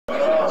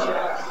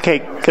Okay,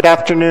 good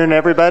afternoon,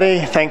 everybody.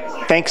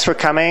 Thanks for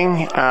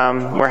coming.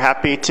 We're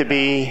happy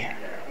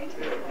to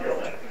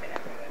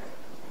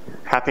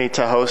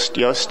host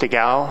Joost de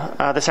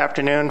Gouw this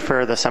afternoon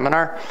for the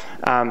seminar.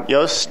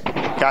 Joost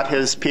got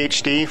his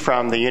PhD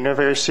from the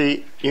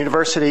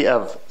University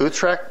of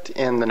Utrecht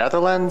in the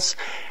Netherlands,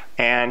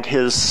 and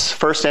his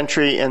first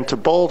entry into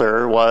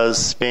Boulder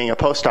was being a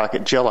postdoc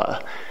at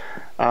JILA.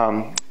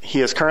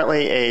 He is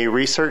currently a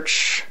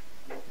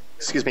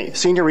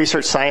senior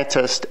research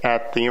scientist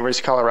at the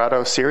University of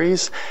Colorado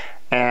Ceres,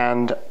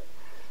 and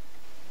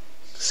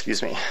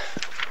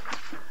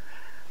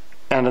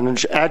an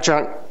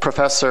adjunct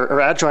professor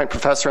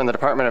in the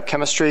Department of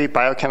Chemistry,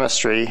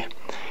 Biochemistry.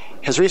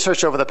 His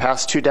research over the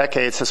past 2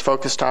 decades has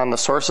focused on the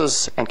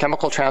sources and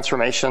chemical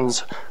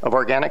transformations of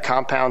organic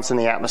compounds in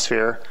the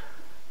atmosphere,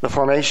 the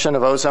formation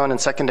of ozone and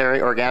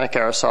secondary organic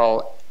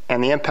aerosol,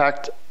 and the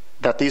impact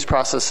that these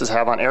processes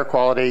have on air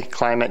quality,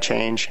 climate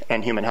change,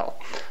 and human health.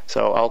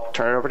 So I'll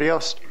turn it over to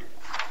Joost.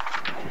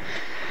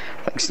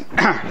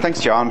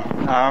 Thanks, John.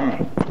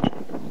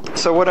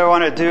 So what I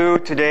want to do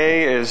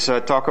today is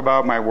talk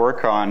about my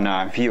work on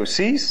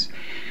VOCs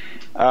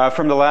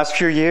from the last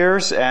few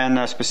years,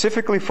 and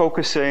specifically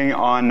focusing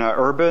on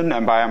urban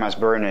and biomass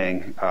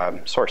burning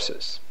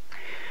sources.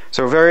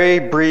 So very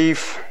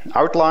brief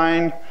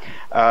outline.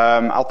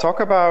 I'll talk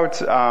about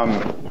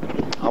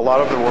a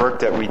lot of the work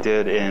that we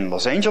did in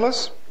Los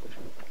Angeles,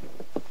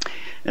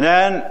 and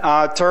then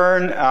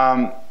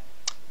turn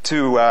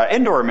to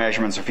indoor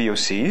measurements of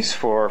VOCs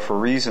for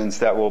reasons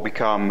that will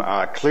become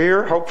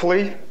clear,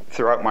 hopefully,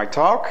 throughout my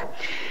talk.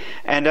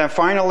 And then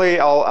finally,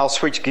 I'll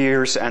switch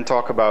gears and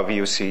talk about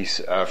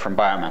VOCs from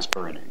biomass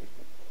burning.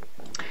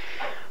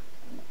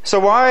 So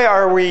why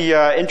are we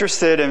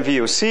interested in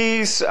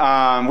VOCs?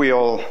 We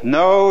all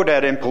know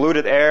that in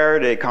polluted air,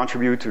 they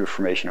contribute to the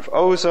formation of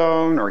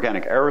ozone,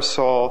 organic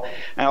aerosol,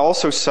 and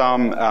also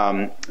some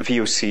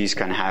VOCs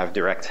can have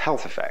direct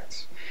health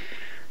effects.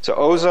 So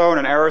ozone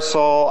and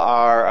aerosol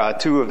are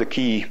 2 of the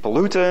key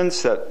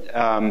pollutants that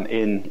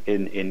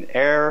in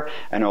air,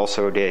 and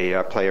also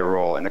they play a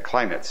role in the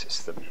climate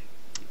system.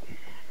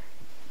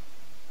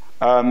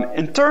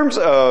 In terms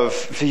of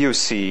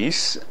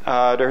VOCs,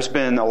 there's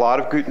been a lot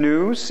of good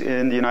news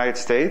in the United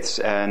States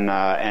and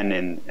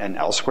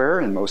elsewhere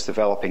in most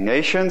developing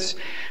nations.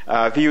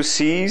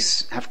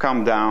 VOCs have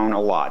come down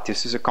a lot.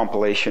 This is a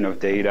compilation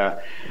of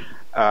data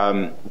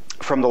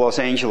from the Los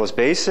Angeles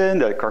basin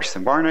that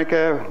Karsten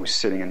Barnecke, who's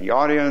sitting in the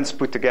audience,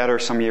 put together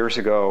some years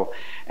ago.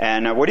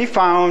 And what he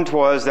found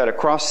was that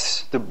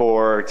across the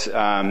board,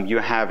 you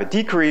have a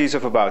decrease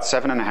of about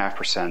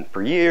 7.5%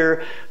 per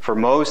year for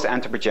most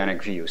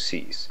anthropogenic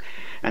VOCs.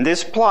 And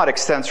this plot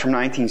extends from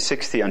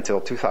 1960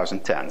 until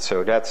 2010.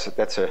 So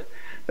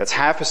that's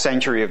half a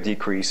century of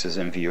decreases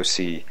in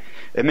VOC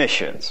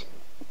emissions.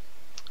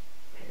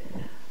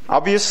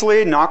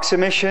 Obviously, NOx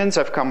emissions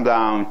have come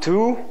down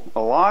too,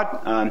 a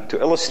lot. To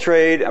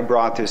illustrate, I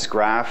brought this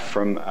graph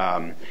from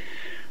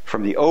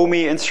the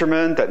OMI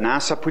instrument that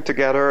NASA put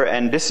together,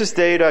 and this is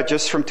data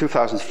just from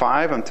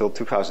 2005 until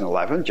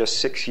 2011, just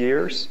 6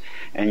 years,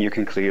 and you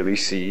can clearly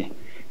see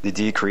the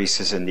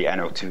decreases in the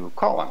NO2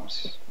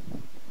 columns.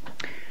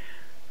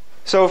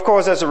 So, of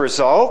course, as a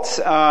result,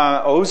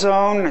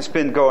 ozone has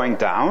been going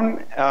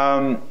down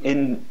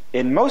in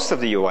most of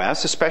the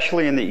U.S.,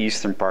 especially in the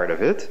eastern part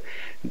of it.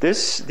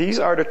 These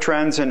are the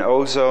trends in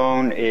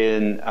ozone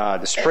in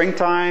the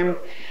springtime,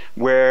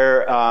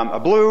 where a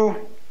blue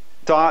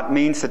dot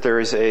means that there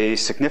is a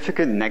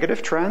significant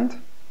negative trend,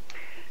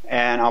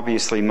 and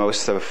obviously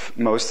most of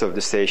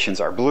the stations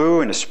are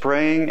blue in the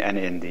spring and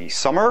in the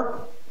summer.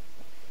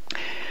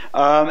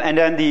 And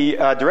then the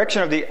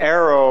direction of the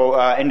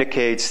arrow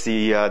indicates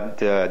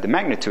the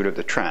magnitude of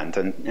the trend,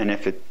 and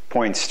if it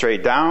points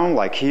straight down,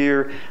 like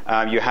here,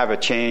 you have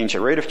a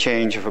rate of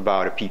change of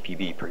about a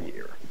ppb per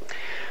year.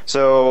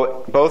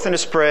 So both in the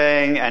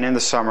spring and in the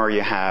summer,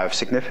 you have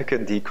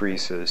significant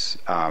decreases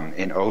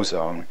in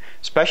ozone,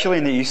 especially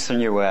in the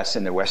eastern U.S.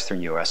 In the western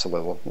U.S., a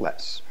little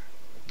less.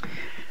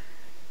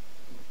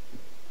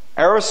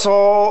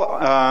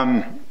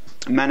 Aerosol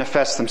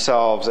manifest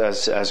themselves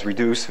as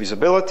reduced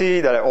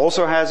visibility that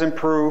also has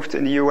improved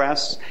in the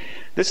U.S.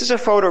 This is a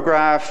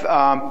photograph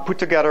put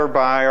together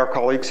by our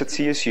colleagues at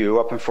CSU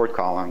up in Fort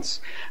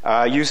Collins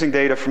using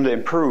data from the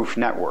IMPROVE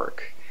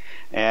network.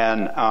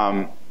 And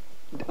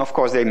of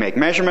course, they make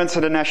measurements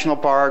in the national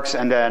parks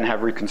and then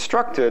have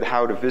reconstructed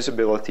how the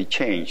visibility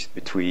changed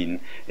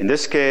between, in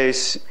this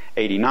case,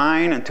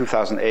 1989 and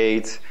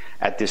 2008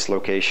 at this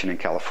location in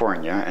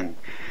California, and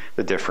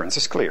the difference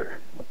is clear.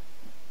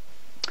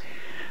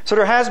 So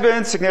there has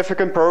been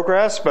significant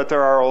progress, but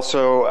there are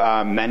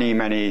also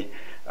many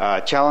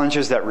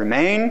challenges that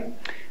remain.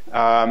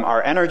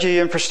 Our energy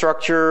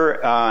infrastructure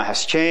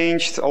has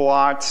changed a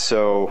lot,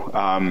 so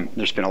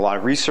there's been a lot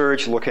of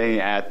research looking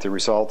at the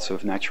results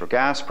of natural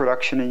gas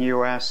production in the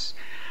U.S.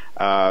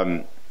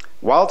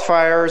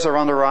 Wildfires are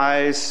on the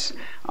rise.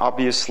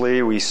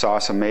 Obviously, we saw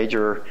some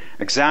major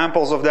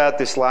examples of that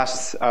this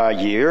last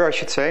year, I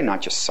should say,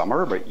 not just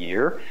summer, but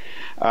year.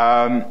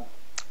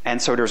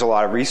 And so there's a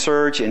lot of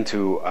research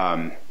into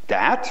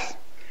that.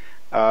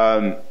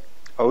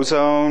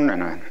 Ozone,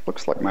 and it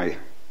looks like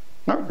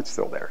no, it's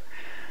still there.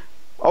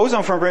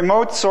 Ozone from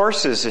remote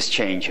sources is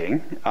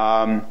changing.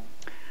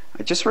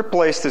 I just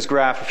replaced this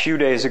graph a few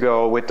days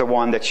ago with the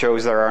one that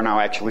shows there are now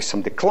actually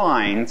some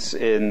declines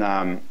in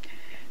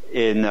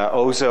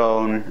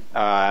ozone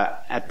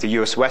at the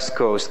US West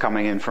Coast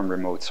coming in from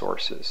remote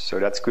sources. So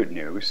that's good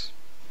news.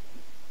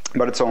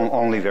 But it's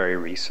only very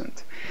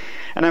recent.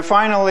 And then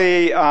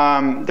finally,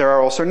 there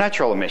are also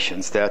natural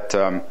emissions that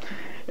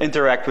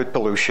interact with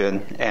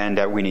pollution and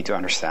that we need to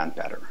understand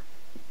better.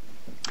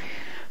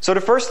 So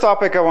the first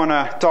topic I want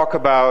to talk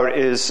about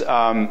is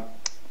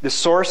the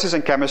sources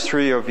and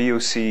chemistry of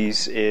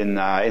VOCs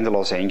in the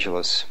Los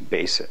Angeles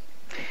basin.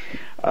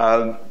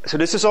 So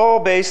this is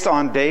all based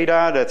on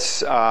data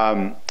that's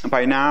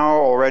by now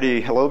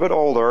already a little bit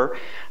older,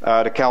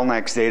 the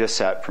CalNex data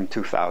set from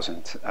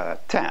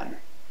 2010.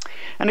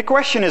 And the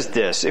question is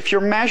this: if you're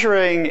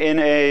measuring in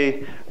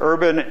a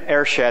urban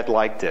airshed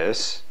like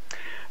this,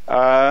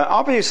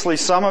 obviously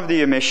some of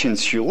the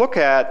emissions you look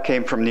at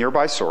came from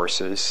nearby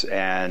sources,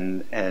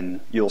 and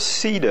you'll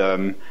see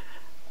them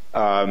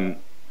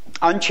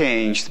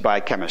unchanged by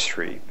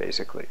chemistry,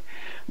 basically.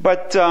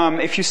 But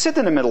if you sit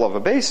in the middle of a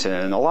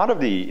basin, a lot of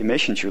the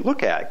emissions you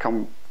look at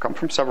come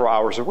from several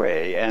hours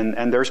away,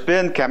 and there's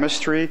been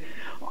chemistry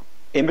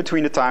in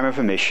between the time of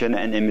emission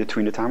and in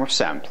between the time of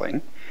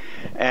sampling.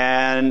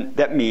 And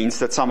that means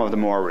that some of the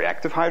more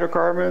reactive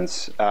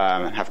hydrocarbons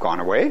have gone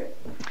away,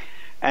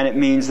 and it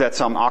means that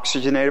some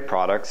oxygenated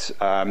products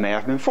may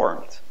have been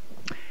formed.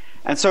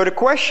 And so the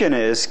question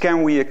is,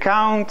 can we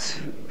account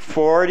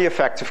for the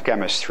effect of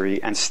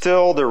chemistry and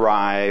still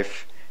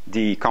derive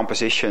the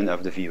composition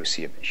of the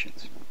VOC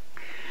emissions?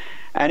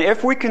 And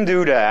if we can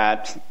do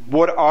that,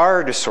 what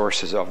are the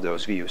sources of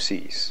those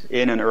VOCs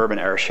in an urban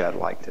airshed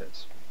like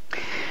this?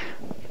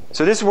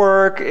 So this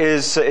work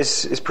is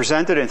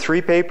presented in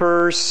 3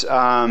 papers.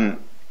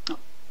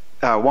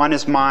 One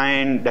is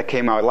mine that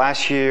came out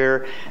last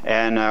year,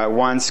 and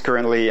one's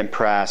currently in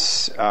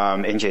press in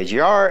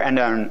JGR, and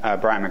then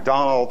Brian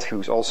McDonald,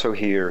 who's also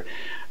here,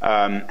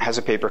 has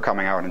a paper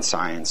coming out in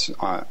Science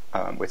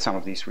with some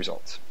of these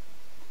results.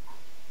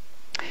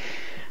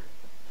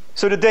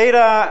 So the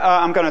data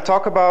I'm going to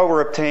talk about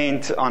were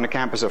obtained on the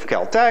campus of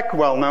Caltech,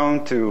 well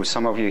known to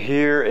some of you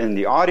here in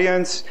the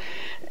audience.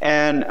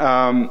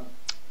 And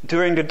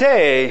during the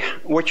day,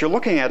 what you're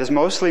looking at is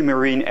mostly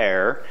marine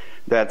air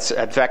that's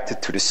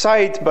advected to the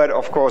site, but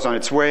of course on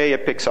its way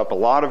it picks up a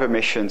lot of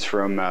emissions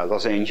from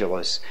Los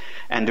Angeles,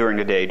 and during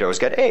the day those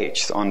get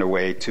aged on the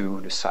way to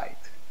the site.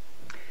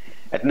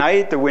 At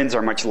night the winds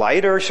are much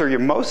lighter, so you're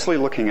mostly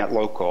looking at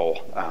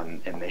local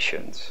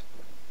emissions.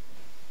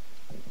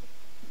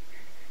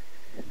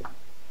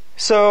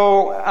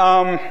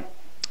 So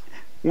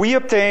we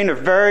obtained a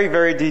very,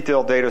 very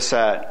detailed data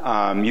set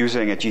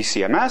using a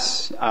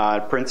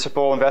GCMS.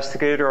 Principal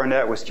investigator on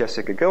that was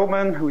Jessica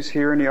Gilman, who's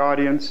here in the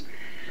audience.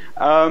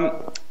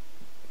 And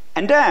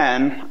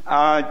then,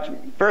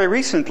 very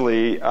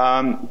recently,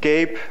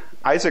 Gabe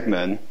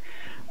Isaacman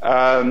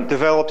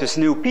developed this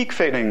new peak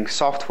fitting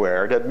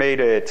software that made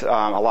it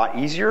a lot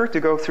easier to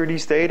go through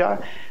these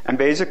data and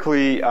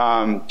basically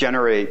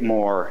generate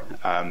more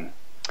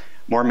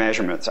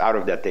measurements out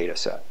of that data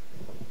set.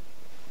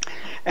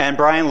 And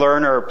Brian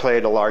Lerner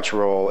played a large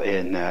role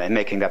in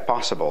making that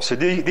possible. So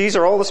these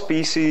are all the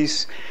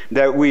species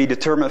that we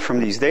determined from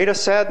these data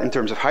set in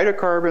terms of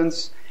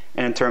hydrocarbons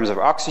and in terms of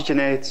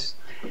oxygenates.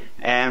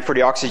 And for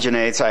the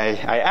oxygenates,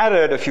 I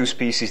added a few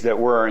species that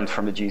weren't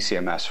from the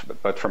GCMS,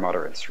 but from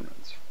other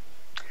instruments.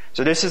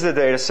 So this is the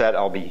data set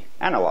I'll be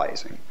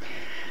analyzing.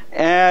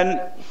 And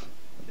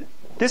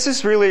this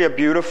is really a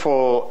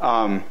beautiful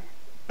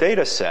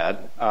data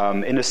set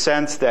in the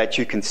sense that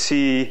you can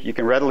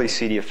readily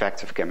see the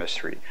effect of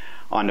chemistry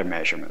on the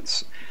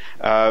measurements.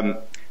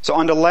 So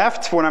on the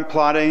left, what I'm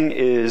plotting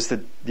is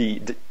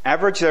the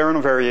average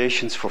diurnal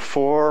variations for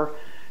 4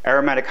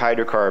 aromatic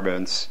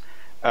hydrocarbons,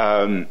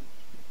 and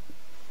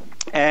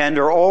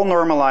they're all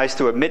normalized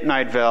to a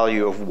midnight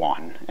value of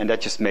 1, and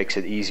that just makes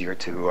it easier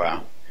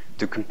to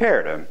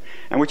compare them.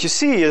 And what you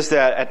see is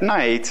that at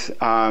night,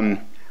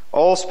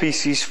 all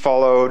species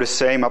follow the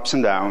same ups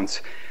and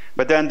downs.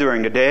 But then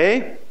during the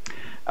day,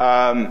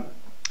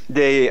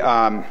 they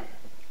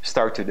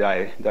start to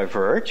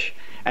diverge,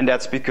 and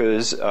that's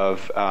because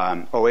of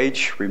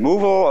OH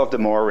removal of the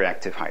more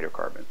reactive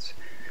hydrocarbons.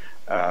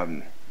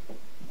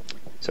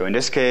 So in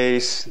this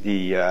case,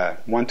 the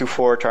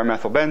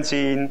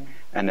 1,2,4-trimethylbenzene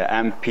and the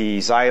MP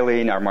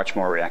xylene are much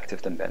more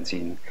reactive than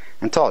benzene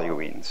and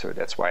toluene, so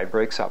that's why it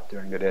breaks up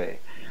during the day.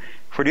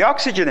 For the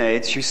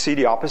oxygenates, you see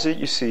the opposite.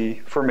 You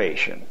see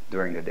formation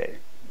during the day.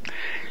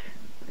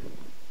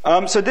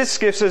 So this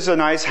gives us a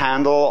nice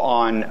handle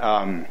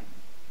on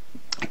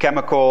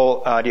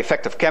the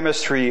effect of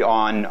chemistry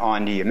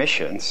on the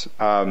emissions.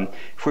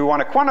 If we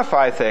want to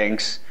quantify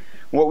things,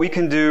 what we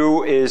can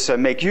do is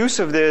make use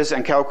of this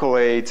and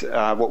calculate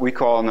what we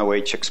call an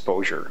OH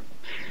exposure.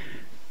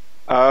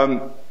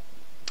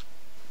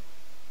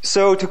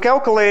 So to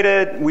calculate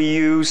it, we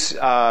use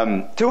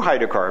two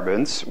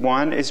hydrocarbons.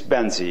 One is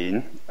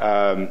benzene,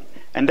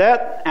 and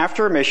that,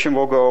 after emission,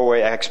 will go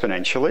away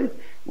exponentially,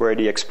 where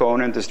the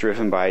exponent is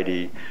driven by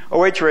the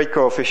OH rate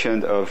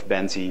coefficient of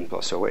benzene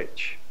plus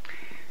OH.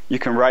 You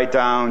can write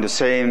down the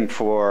same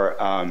for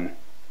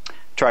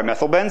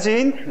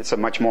trimethylbenzene. It's a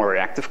much more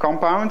reactive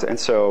compound, and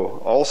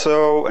so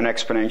also an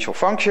exponential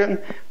function,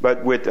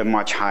 but with a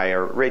much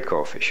higher rate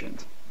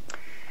coefficient.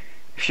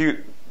 If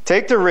you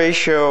take the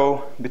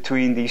ratio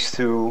between these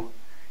two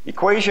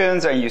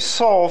equations and you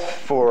solve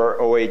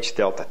for OH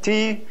delta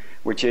T,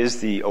 which is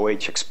the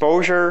OH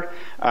exposure,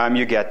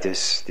 you get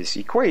this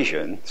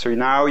equation. So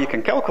now you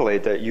can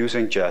calculate that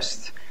using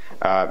just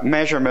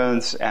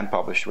measurements and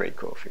published rate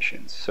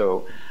coefficients.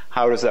 So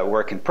how does that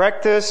work in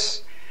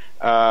practice?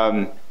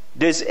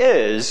 This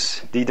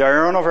is the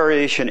diurnal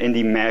variation in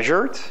the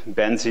measured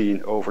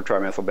benzene over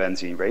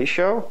trimethylbenzene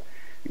ratio.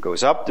 It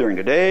goes up during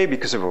the day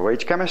because of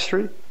OH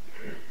chemistry.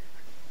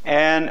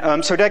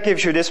 And so that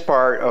gives you this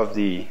part of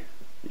the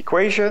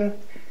equation.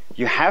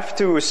 You have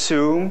to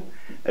assume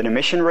an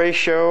emission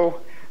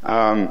ratio.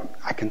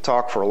 I can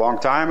talk for a long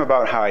time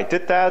about how I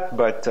did that,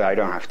 but I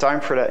don't have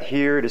time for that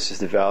here. This is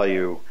the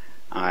value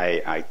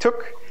I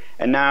took.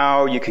 And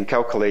now you can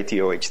calculate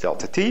the OH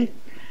delta T.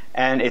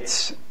 And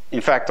it's,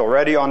 in fact,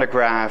 already on the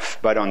graph,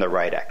 but on the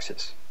right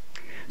axis.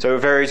 So it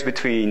varies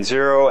between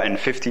 0 and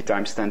 50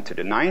 times 10 to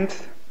the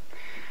 9th.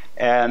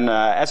 And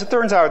as it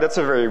turns out, that's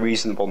a very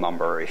reasonable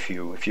number. If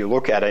you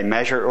look at a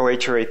measured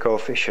OH rate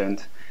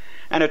coefficient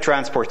and a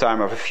transport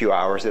time of a few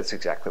hours, that's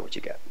exactly what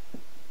you get.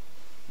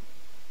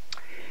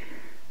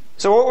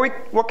 So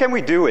what can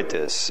we do with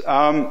this?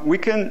 We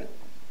can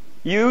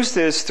use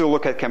this to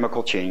look at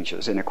chemical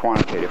changes in a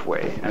quantitative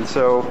way. And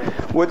so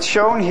what's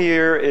shown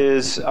here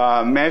is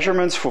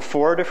measurements for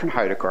 4 different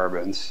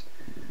hydrocarbons,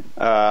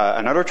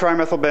 another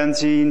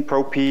trimethylbenzene,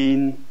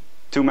 propene,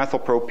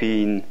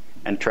 2-methylpropene,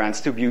 and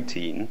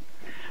trans-2-butene.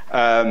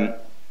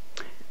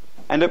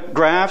 And the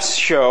graphs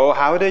show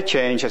how they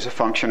change as a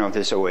function of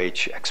this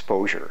OH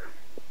exposure.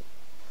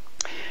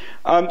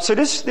 So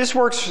this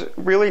works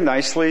really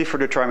nicely for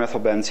the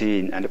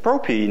trimethylbenzene and the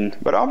propene,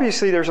 but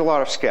obviously there's a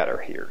lot of scatter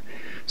here.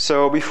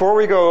 So before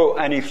we go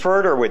any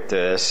further with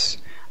this,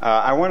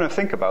 I want to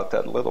think about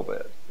that a little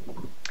bit.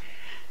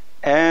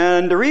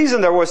 And the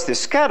reason there was this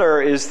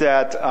scatter is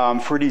that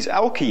for these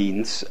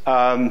alkenes,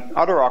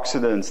 other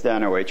oxidants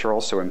than OH are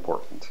also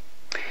important.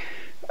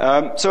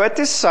 So at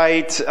this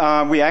site,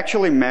 we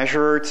actually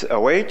measured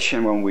OH,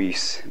 and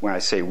when I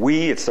say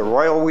we, it's the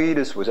royal we.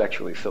 This was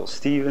actually Phil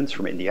Stevens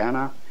from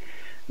Indiana.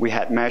 We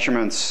had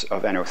measurements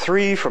of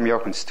NO3 from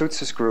Jochen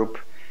Stutz's group,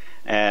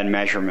 and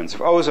measurements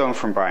of ozone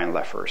from Brian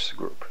Leffer's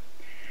group.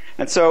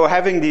 And so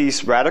having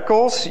these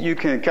radicals, you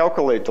can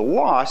calculate the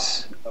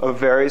loss of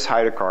various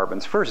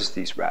hydrocarbons versus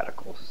these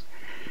radicals.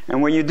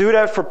 And when you do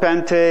that for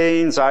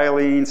pentane,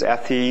 xylenes,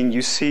 ethene,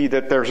 you see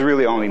that there's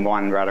really only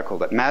one radical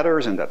that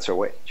matters, and that's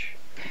OH.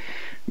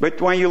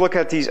 But when you look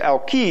at these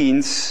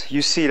alkenes,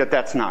 you see that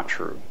that's not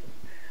true.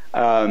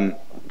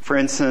 For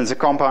instance, a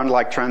compound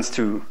like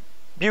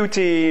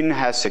trans-2-butene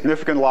has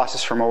significant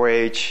losses from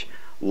OH,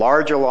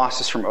 larger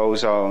losses from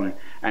ozone,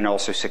 and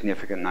also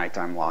significant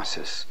nighttime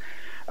losses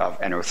of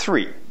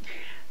NO3.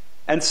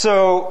 And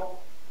so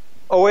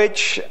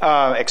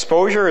OH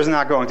exposure is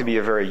not going to be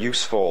a very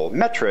useful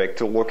metric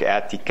to look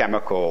at the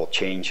chemical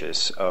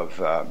changes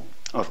of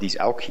these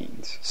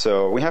alkenes.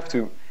 So we have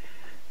to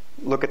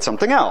look at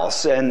something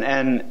else.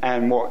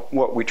 And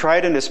what we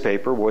tried in this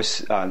paper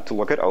was to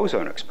look at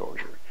ozone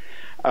exposure.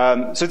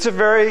 So it's a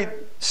very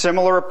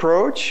similar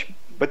approach,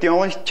 but the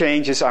only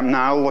change is I'm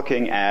now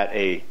looking at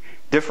a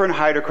different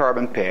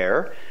hydrocarbon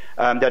pair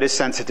that is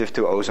sensitive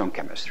to ozone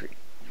chemistry.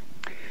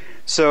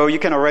 So you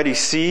can already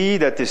see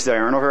that this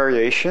diurnal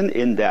variation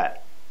in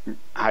that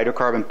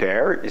hydrocarbon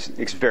pair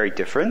is very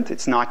different.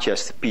 It's not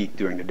just a peak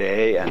during the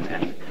day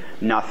and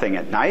nothing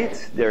at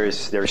night. There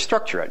is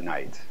structure at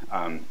night.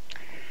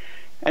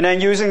 And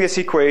then using this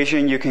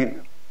equation, you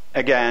can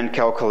again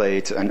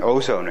calculate an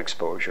ozone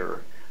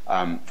exposure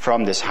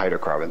from this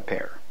hydrocarbon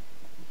pair.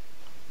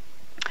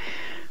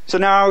 So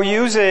now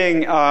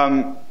using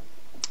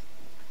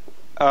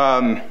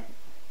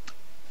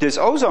this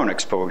ozone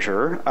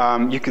exposure,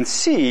 you can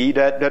see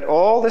that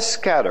all the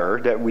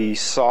scatter that we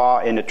saw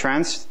in the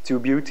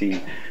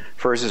trans-2-butene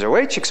versus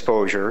OH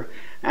exposure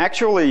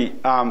actually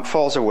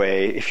falls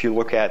away if you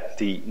look at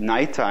the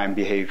nighttime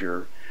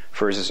behavior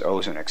versus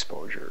ozone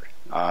exposure.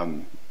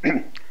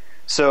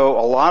 So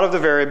a lot of the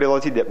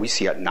variability that we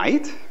see at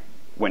night,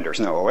 when there's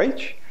no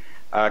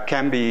OH,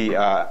 can be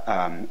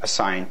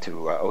assigned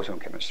to ozone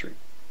chemistry.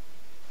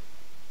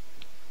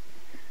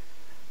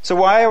 So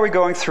why are we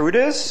going through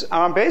this?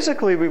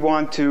 Basically, we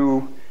want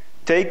to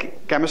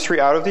take chemistry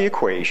out of the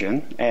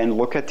equation and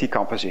look at the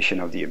composition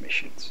of the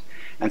emissions.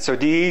 And so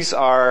these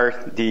are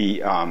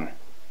the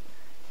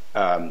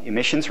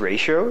emissions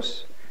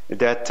ratios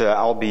that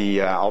I'll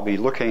be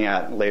looking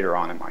at later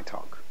on in my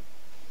talk.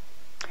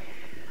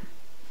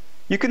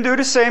 You can do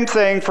the same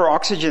thing for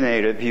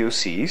oxygenated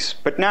VOCs,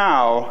 but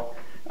now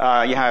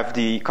you have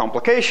the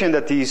complication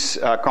that these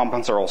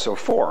compounds are also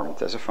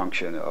formed as a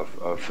function of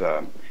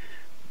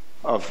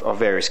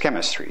various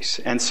chemistries.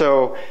 And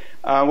so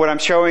what I'm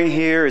showing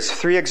here is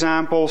 3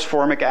 examples: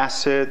 formic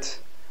acid,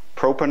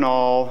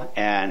 propanol,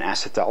 and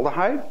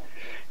acetaldehyde.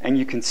 And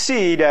you can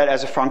see that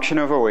as a function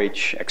of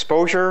OH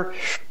exposure,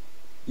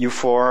 you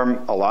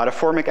form a lot of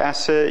formic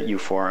acid, you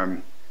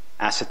form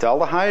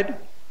acetaldehyde,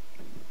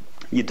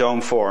 you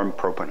don't form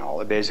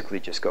propanol. It basically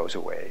just goes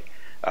away.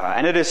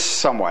 And it is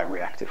somewhat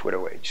reactive with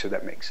OH, so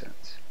that makes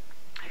sense.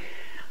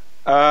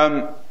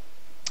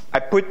 I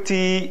put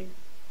the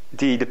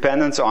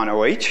dependence on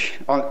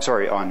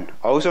on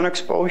ozone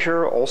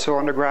exposure also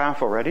on the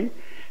graph already.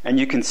 And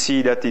you can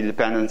see that the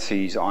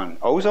dependencies on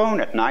ozone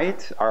at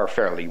night are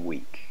fairly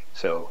weak.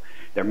 So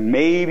there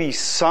may be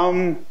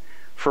some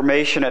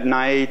formation at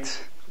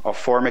night of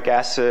formic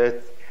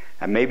acid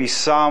and maybe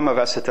some of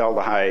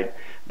acetaldehyde,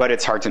 but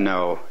it's hard to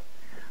know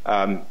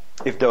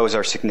if those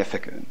are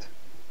significant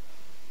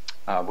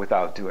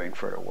without doing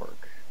further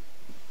work.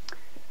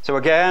 So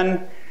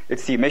again,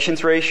 it's the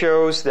emissions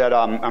ratios that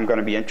I'm going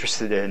to be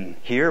interested in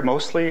here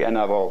mostly, and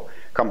I will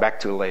come back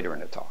to later in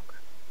the talk.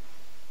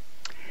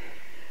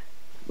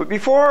 But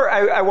before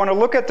I want to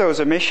look at those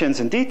emissions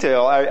in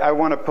detail, I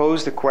want to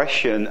pose the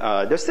question,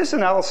 does this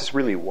analysis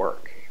really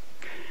work?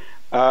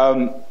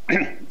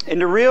 In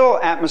the real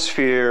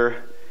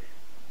atmosphere,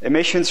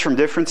 emissions from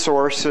different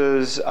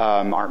sources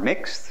are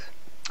mixed.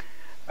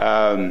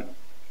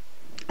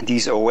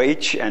 These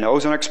OH and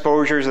ozone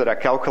exposures that I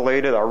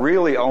calculated are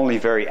really only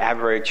very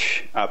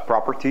average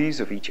properties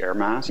of each air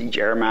mass. Each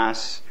air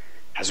mass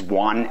has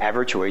one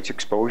average OH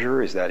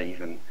exposure. Is that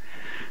even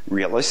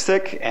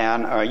realistic?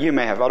 And you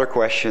may have other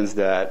questions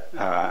that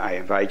I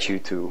invite you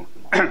to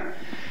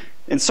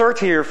insert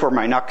here for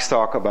my next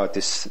talk about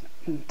this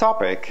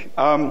topic.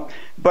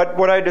 But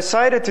what I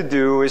decided to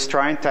do is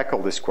try and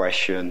tackle this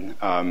question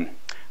a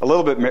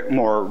little bit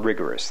more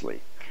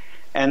rigorously.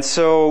 And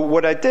so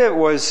what I did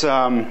was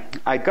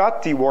I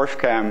got the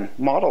WRF-Chem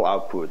model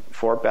output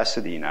for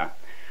Pasadena,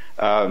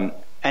 and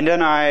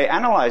then I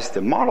analyzed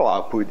the model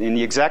output in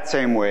the exact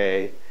same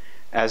way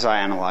as I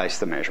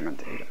analyzed the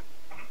measurement data.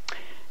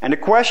 And the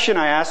question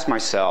I asked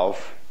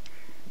myself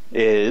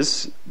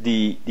is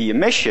the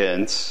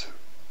emissions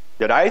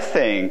that I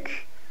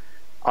think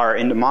are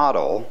in the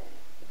model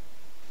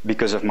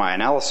because of my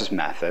analysis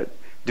method,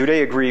 do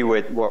they agree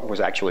with what was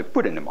actually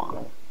put in the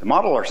model? The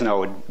modelers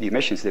know the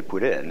emissions they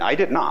put in. I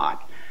did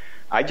not.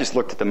 I just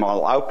looked at the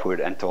model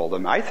output and told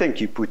them, I think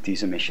you put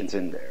these emissions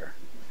in there.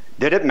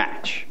 Did it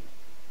match?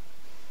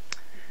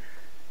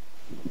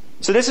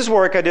 So this is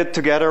work I did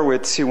together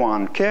with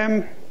Siwan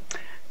Kim.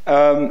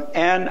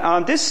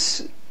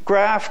 This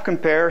graph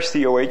compares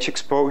the OH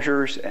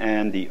exposures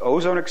and the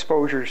ozone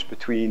exposures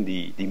between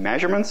the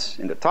measurements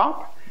in the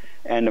top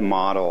and the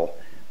model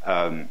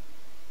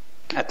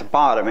at the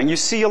bottom. And you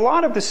see a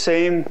lot of the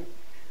same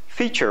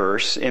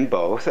features in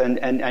both,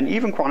 and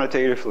even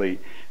quantitatively,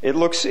 it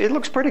looks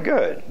pretty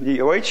good.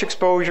 The OH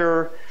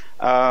exposure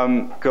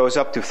goes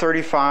up to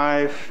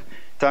 35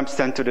 times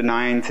 10 to the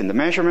 9th in the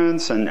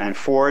measurements, and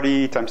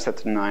 40 times 10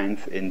 to the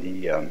 9th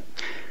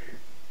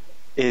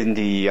in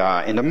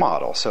the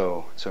model.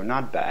 So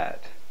not bad.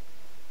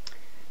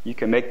 You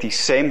can make these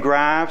same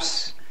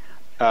graphs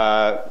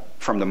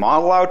from the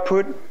model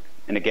output,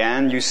 and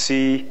again, you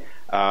see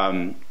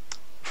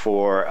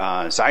for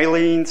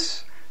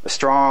xylenes, a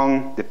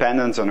strong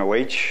dependence on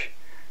OH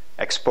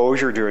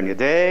exposure during the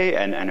day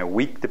and a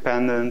weak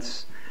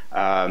dependence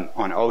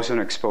on ozone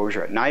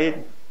exposure at night.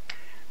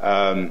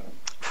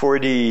 For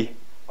the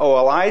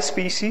OLI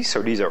species,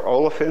 so these are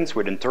olefins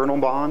with internal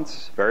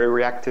bonds, very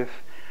reactive,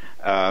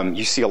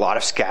 you see a lot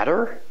of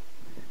scatter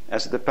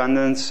as a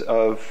dependence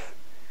of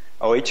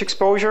OH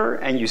exposure,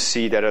 and you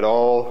see that it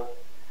all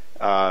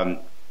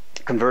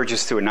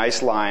converges to a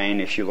nice line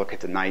if you look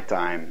at the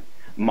nighttime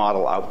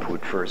model output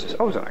versus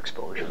ozone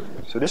exposure.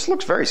 So this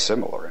looks very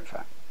similar, in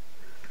fact.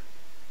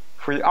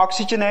 For the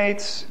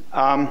oxygenates,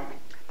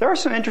 there are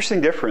some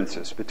interesting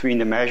differences between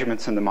the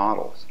measurements and the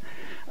models.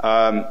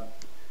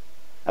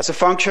 As a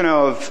function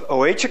of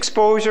OH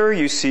exposure,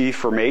 you see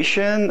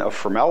formation of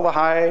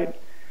formaldehyde,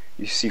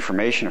 you see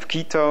formation of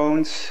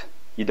ketones.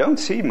 You don't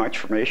see much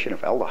formation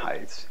of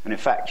aldehydes. And in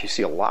fact, you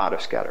see a lot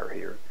of scatter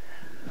here.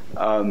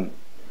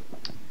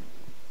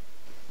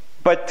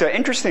 But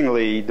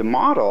interestingly, the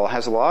model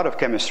has a lot of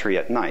chemistry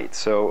at night.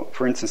 So,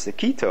 for instance, the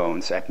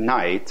ketones at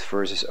night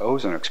versus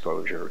ozone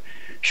exposure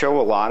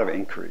show a lot of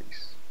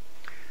increase.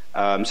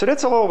 So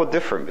that's a little bit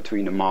different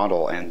between the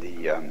model and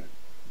the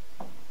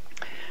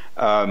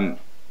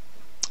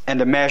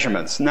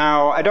measurements.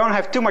 Now, I don't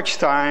have too much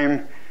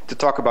time to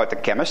talk about the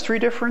chemistry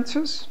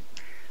differences,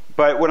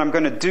 but what I'm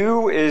going to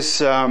do is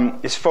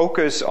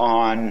focus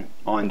on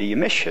the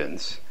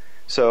emissions.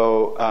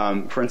 So,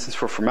 for instance,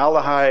 for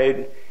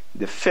formaldehyde,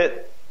 the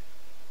fit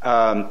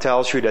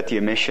tells you that the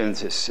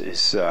emissions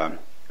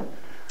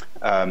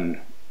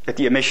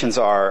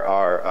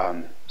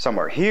are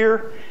somewhere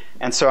here,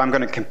 and so I'm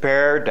going to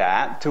compare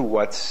that to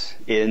what's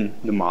in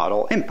the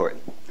model input.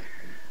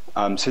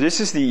 So this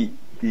is the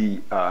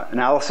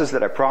analysis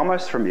that I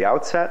promised from the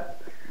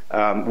outset,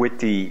 with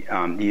the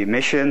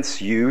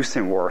emissions used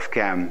in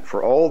WRF-Chem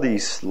for all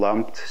these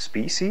lumped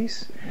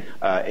species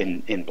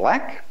in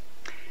black,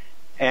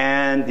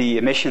 and the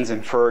emissions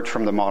inferred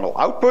from the model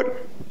output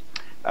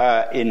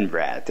in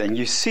red. And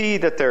you see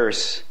that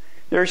there's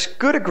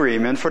good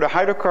agreement. For the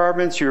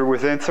hydrocarbons, you're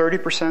within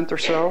 30% or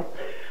so.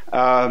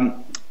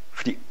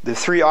 For the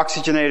three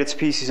oxygenated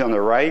species on the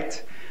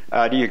right,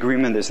 the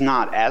agreement is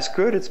not as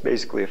good. It's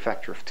basically a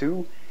factor of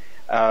 2.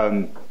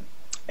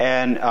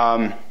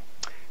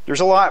 There's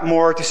a lot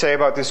more to say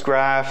about this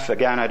graph.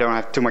 Again, I don't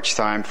have too much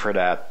time for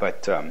that,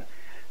 but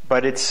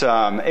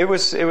it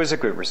was a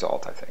good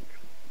result, I think.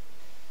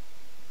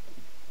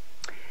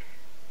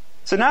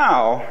 So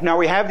now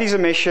we have these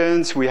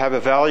emissions. We have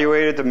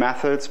evaluated the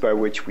methods by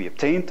which we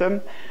obtained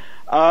them.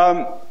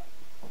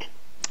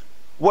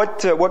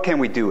 What can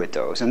we do with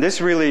those? And this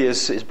really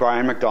is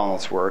Brian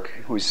McDonald's work,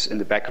 who's in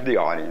the back of the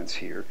audience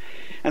here.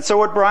 And so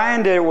what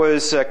Brian did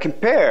was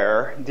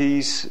compare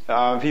these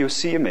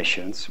VOC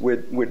emissions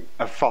with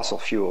a fossil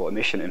fuel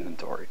emission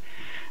inventory.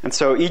 And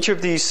so each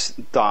of these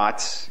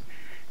dots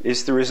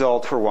is the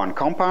result for one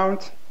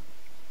compound.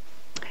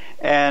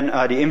 And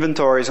the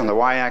inventory is on the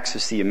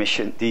y-axis,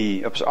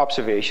 the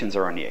observations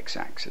are on the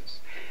x-axis.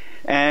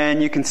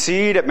 And you can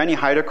see that many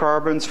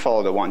hydrocarbons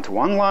follow the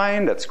 1-to-1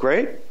 line. That's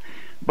great.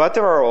 But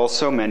there are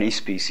also many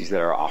species that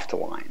are off the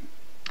line.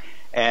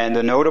 And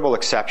the notable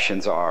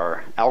exceptions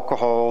are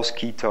alcohols,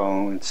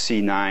 ketones,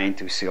 C9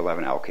 to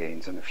C11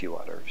 alkanes, and a few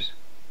others.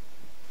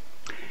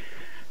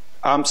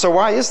 So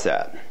why is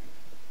that?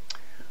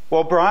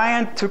 Well,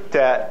 Brian took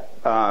that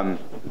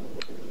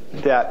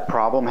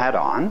problem head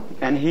on,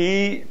 and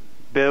he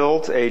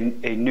built a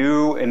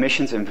new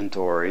emissions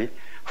inventory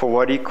for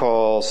what he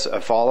calls a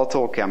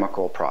volatile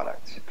chemical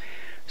product.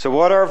 So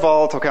what are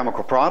volatile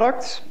chemical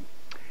products?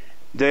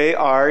 They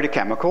are the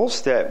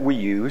chemicals that we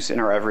use in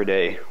our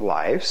everyday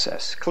lives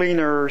as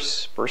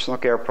cleaners, personal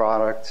care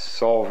products,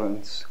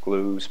 solvents,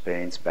 glues,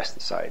 paints,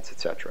 pesticides,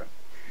 etc.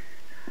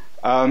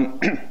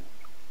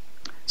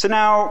 So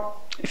now,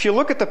 if you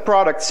look at the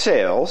product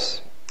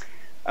sales,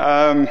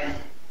 that's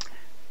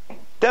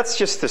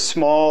just a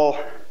small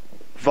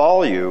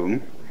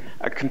volume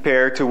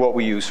compared to what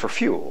we use for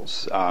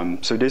fuels.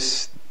 So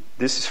this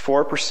is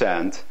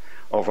 4%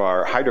 of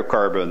our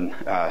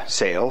hydrocarbon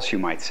sales, you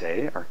might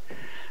say.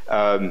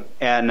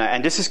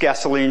 And this is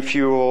gasoline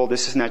fuel,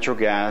 this is natural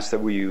gas that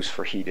we use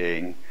for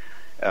heating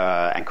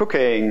and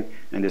cooking,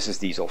 and this is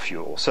diesel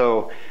fuel.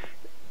 So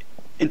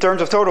in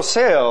terms of total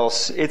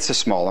sales, it's a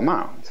small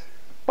amount.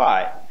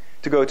 But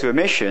to go to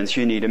emissions,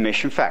 you need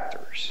emission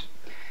factors.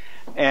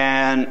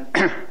 And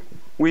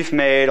we've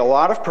made a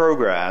lot of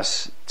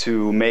progress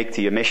to make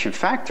the emission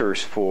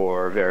factors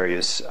for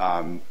various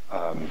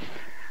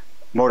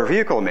motor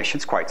vehicle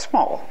emissions quite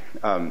small.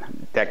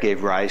 That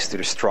gave rise to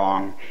the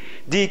strong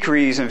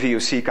decrease in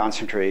VOC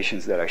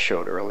concentrations that I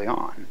showed early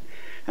on.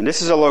 And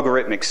this is a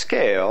logarithmic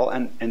scale,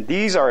 and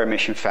these are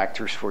emission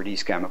factors for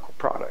these chemical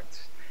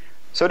products.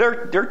 So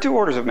they're 2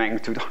 orders of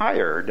magnitude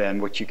higher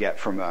than what you get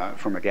from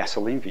a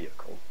gasoline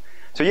vehicle.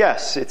 So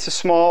yes, it's a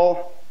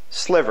small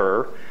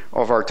sliver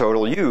of our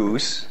total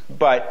use,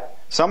 but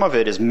some of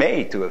it is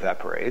made to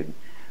evaporate.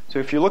 So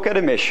if you look at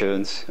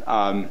emissions,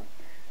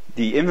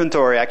 the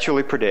inventory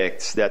actually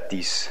predicts that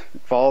these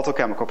volatile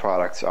chemical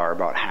products are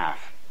about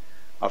half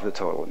of the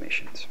total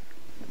emissions.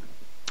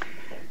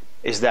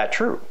 Is that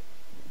true?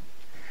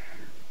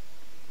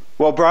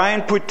 Well,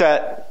 Brian put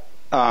that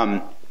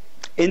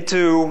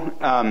into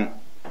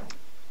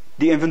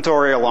the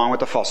inventory along with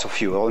the fossil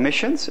fuel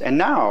emissions, and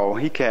now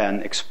he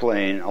can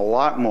explain a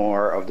lot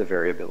more of the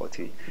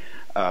variability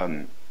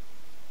of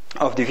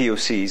the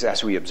VOCs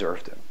as we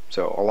observe them.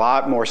 So a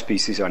lot more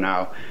species are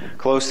now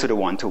close to the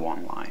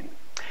 1-to-1 line.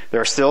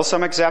 There are still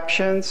some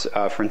exceptions.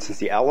 For instance,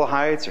 the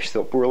aldehydes are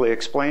still poorly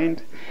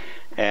explained,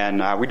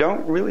 and we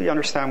don't really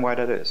understand why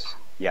that is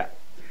yet.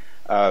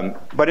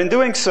 But in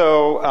doing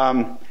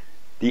so,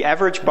 the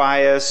average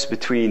bias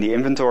between the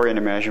inventory and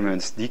the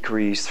measurements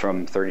decreased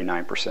from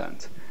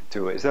 39%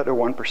 to, is that a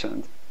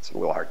 1%? It's a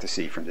little hard to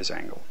see from this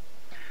angle.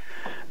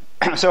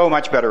 So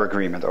much better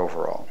agreement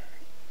overall.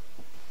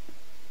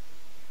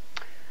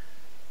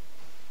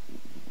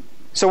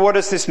 So what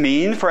does this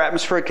mean for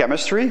atmospheric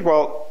chemistry?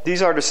 Well,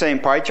 these are the same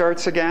pie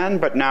charts again,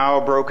 but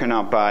now broken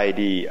up by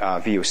the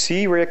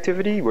VOC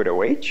reactivity with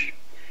OH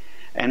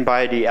and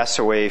by the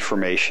SOA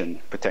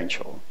formation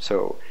potential.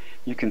 So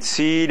you can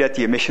see that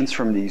the emissions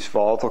from these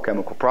volatile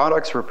chemical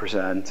products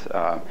represent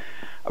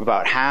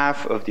about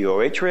half of the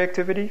OH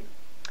reactivity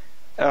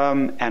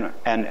and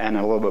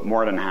a little bit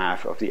more than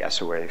half of the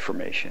SOA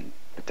formation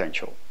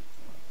potential.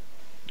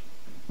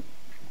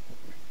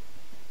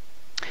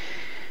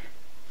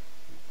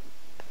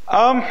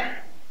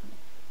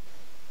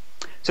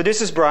 So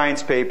this is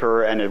Brian's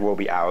paper, and it will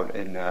be out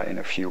in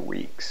a few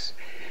weeks.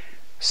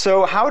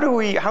 So how do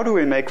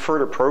we make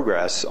further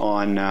progress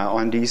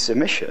on these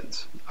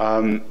emissions?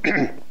 A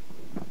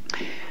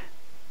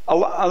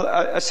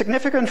A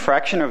significant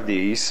fraction of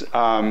these,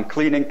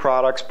 cleaning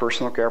products,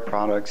 personal care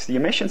products, the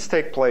emissions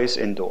take place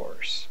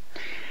indoors.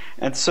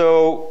 And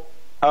so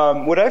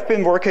what I've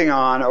been working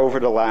on over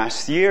the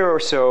last year or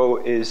so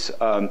is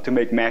to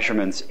make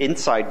measurements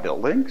inside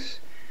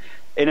buildings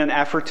in an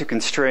effort to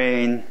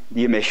constrain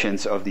the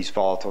emissions of these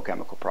volatile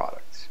chemical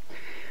products.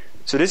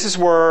 So this is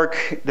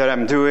work that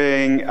I'm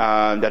doing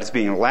that is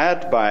being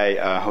led by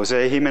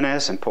Jose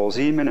Jimenez and Paul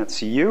Zeman at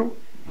CU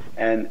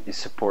and is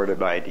supported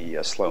by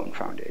the Sloan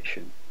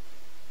Foundation.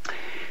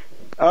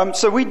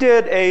 So we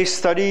did a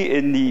study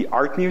in the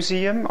Art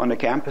Museum on the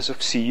campus of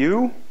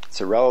CU.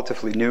 It's a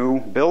relatively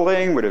new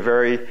building with a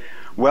very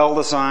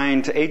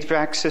well-designed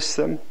HVAC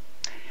system.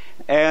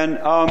 And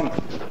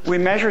we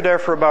measured there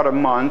for about a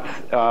month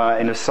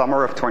in the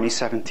summer of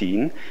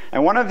 2017.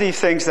 And one of the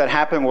things that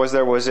happened was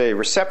there was a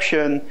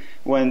reception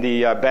when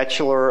the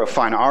Bachelor of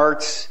Fine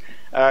Arts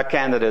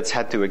candidates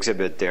had to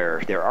exhibit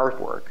their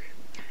artwork.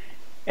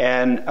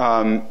 And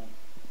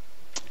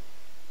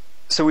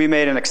so we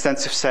made an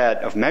extensive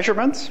set of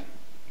measurements.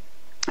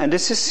 And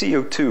this is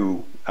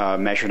CO2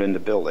 measured in the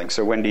building.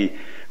 So when the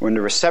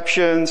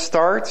reception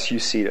starts, you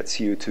see that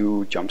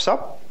CO2 jumps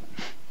up.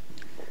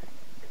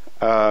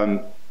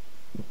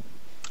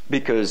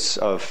 Because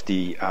of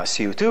the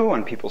CO2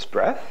 on people's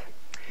breath.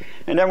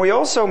 And then we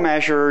also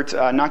measured,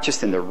 not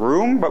just in the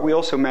room, but we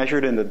also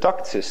measured in the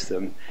duct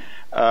system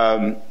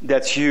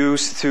that's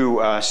used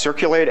to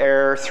circulate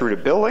air through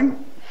the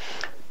building,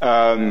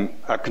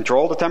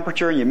 control the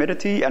temperature and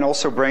humidity, and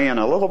also bring in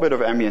a little bit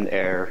of ambient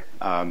air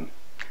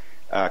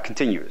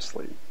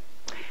continuously.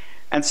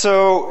 And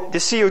so the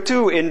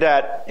CO2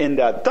 in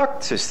that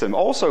duct system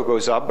also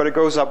goes up, but it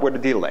goes up with a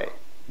delay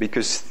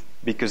because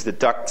the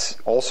ducts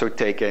also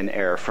take in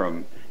air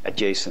from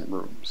adjacent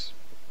rooms.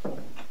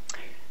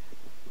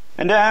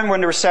 And then when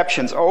the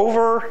reception's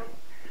over,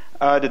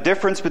 the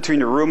difference between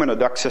the room and the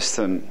duct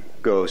system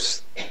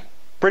goes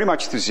pretty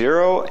much to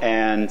zero,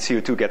 and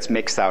CO2 gets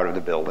mixed out of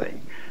the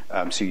building.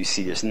 So you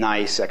see this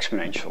nice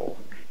exponential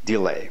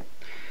delay.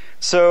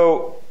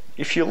 So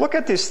if you look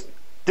at this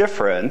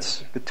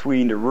difference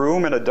between the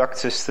room and the duct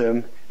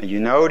system, and you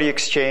know the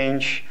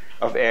exchange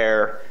of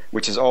air,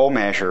 which is all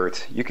measured,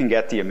 you can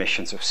get the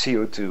emissions of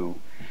CO2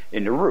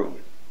 in the room.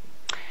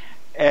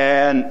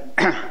 And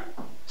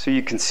so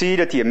you can see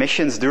that the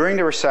emissions during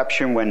the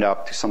reception went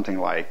up to something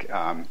like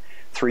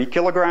 3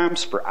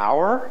 kilograms per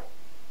hour.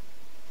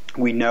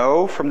 We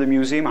know from the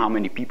museum how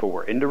many people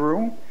were in the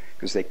room,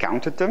 because they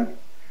counted them.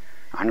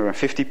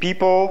 150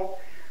 people.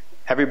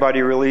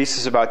 Everybody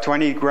releases about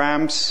 20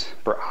 grams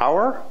per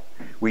hour.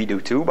 We do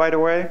too, by the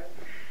way.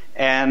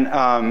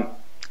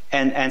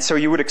 And so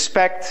you would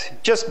expect,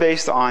 just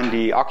based on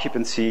the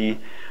occupancy,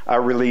 a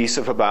release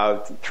of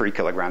about 3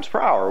 kilograms per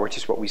hour, which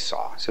is what we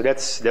saw. So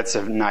that's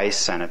a nice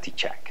sanity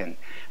check. And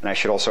I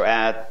should also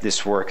add,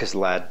 this work is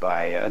led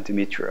by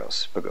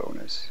Dimitrios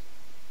Pagonis.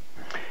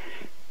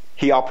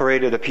 He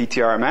operated a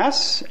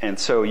PTRMS, and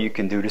so you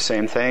can do the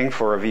same thing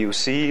for a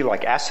VOC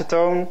like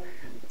acetone.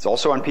 It's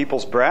also on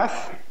people's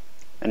breath.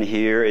 And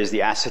here is the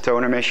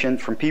acetone emission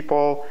from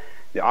people,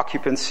 the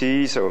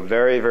occupancy, so a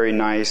very, very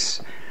nice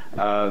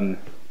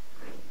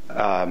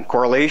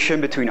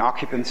correlation between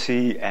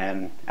occupancy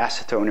and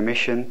acetone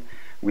emission.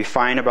 We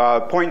find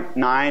about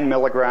 0.9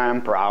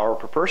 milligram per hour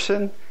per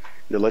person.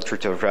 The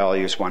literature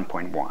value is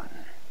 1.1.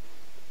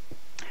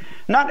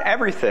 Not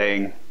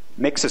everything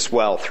mixes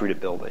well through the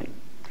building.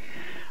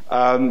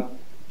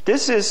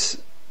 This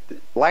is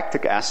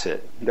lactic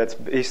acid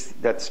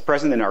that's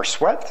present in our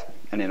sweat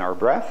and in our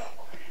breath.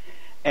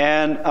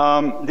 And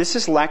this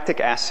is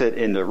lactic acid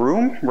in the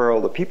room where all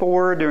the people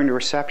were during the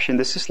reception.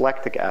 This is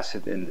lactic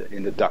acid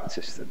in the duct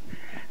system.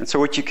 And so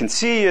what you can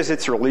see is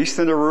it's released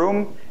in the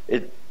room.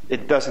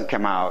 It doesn't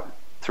come out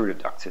through the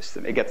duct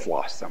system. It gets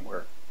lost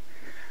somewhere.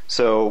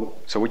 So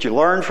what you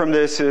learn from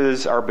this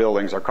is our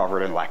buildings are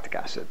covered in lactic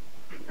acid.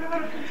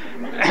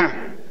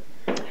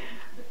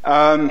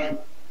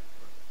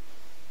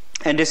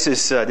 And this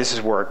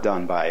is work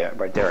done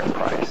by Derek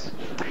Price.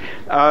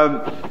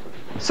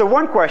 So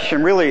one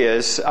question really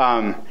is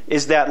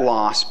that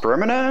loss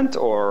permanent,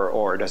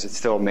 or does it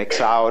still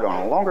mix out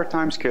on a longer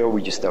time scale?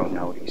 We just don't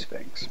know these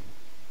things.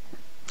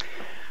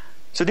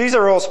 So these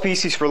are all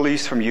species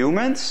released from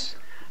humans.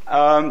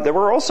 There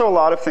were also a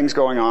lot of things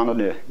going on in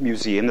the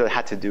museum that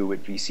had to do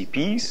with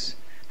VCPs.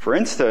 For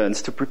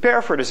instance, to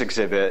prepare for this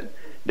exhibit,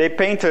 they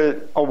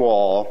painted a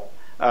wall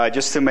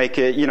just to make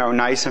it,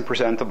 nice and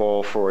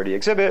presentable for the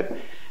exhibit,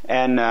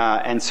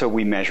 and so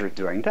we measured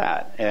doing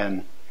that.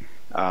 And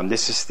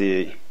this is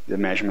the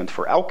measurement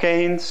for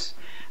alkanes.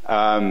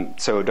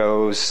 So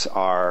those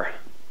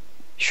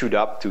shoot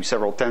up to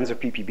several tens of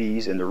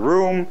ppbs in the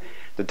room.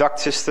 The duct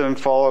system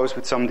follows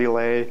with some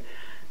delay.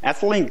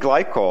 Ethylene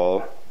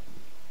glycol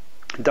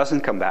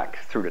doesn't come back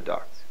through the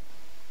duct.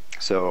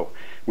 So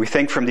we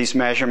think from these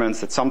measurements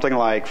that something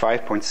like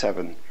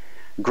 5.7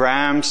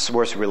 grams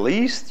was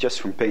released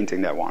just from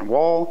painting that one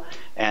wall,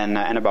 and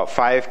about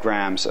 5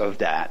 grams of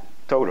that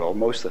total,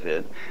 most of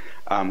it,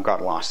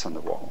 got lost on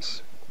the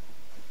walls.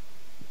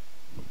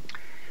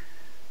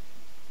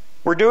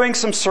 we're doing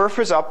some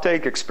surface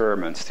uptake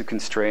experiments to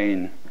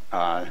constrain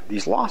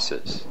these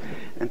losses.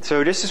 And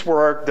so this is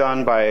work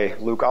done by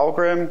Luke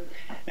Algrim,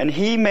 and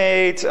he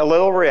made a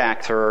little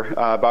reactor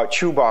about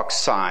shoebox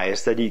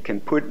size that he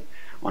can put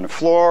on the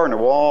floor, on the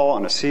wall,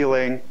 on the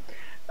ceiling,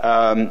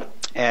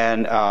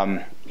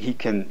 he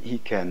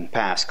can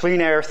pass clean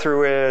air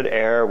through it,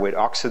 air with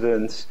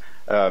oxidants,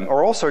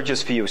 or also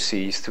just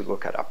VOCs to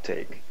look at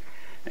uptake.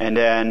 And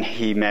then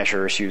he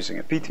measures using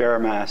a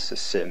Biomass, a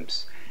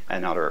SIMS,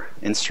 and other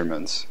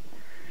instruments.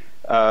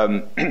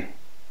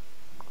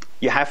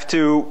 You have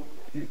to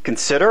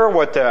consider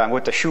what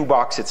the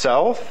shoebox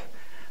itself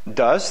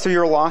does to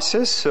your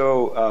losses.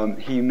 So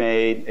he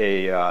made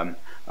a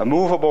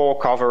movable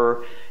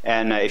cover,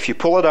 and if you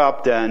pull it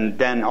up,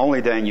 then only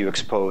then you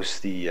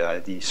expose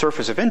the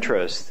surface of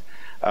interest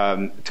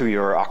to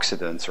your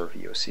oxidants or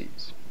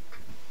VOCs.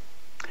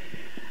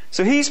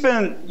 So he's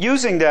been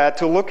using that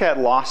to look at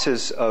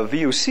losses of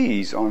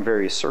VOCs on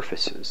various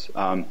surfaces.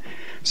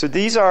 So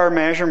these are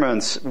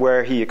measurements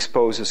where he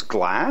exposes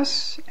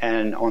glass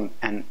and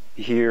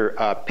here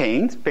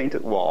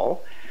painted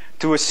wall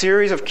to a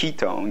series of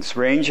ketones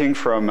ranging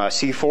from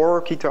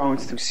C4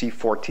 ketones to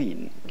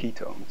C14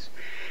 ketones.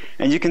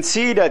 And you can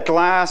see that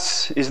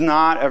glass is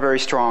not a very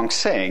strong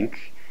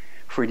sink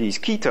for these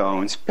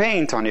ketones.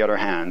 Paint, on the other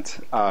hand,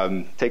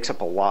 takes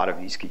up a lot of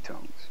these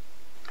ketones.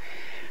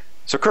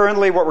 So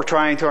currently what we're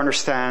trying to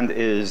understand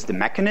is the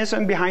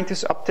mechanism behind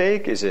this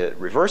uptake. Is it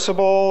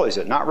reversible? Is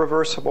it not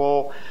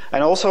reversible?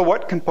 And also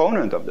what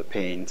component of the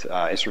paint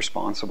is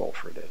responsible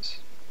for this?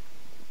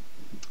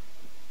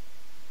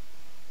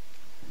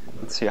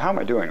 Let's see, how am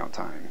I doing on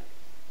time?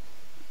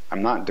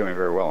 I'm not doing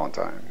very well on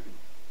time.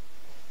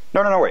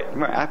 No, wait,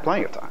 I have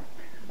plenty of time.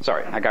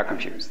 Sorry, I got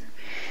confused.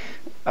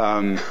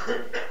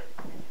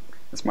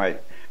 It's my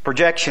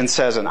projection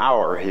says an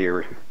hour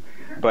here,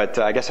 but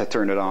I guess I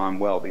turned it on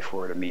well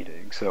before the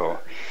meeting. So,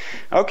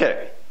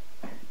 okay.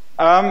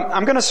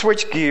 I'm going to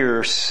switch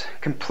gears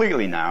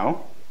completely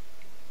now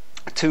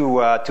to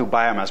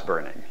biomass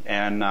burning.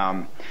 And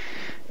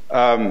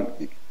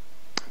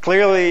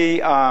clearly,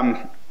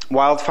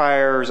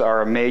 wildfires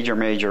are a major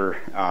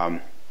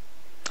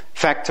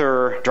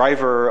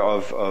driver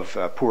of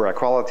poor air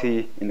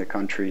quality in the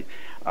country.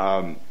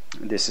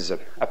 This is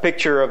a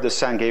picture of the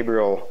San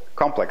Gabriel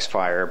complex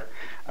fire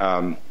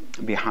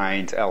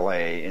behind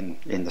LA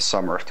in the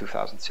summer of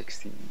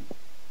 2016.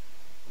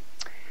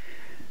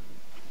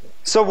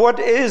 So what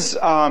is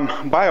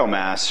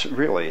biomass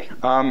really?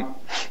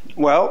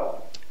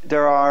 Well,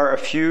 there are a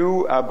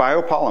few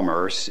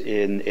biopolymers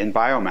in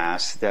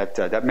biomass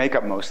that make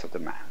up most of the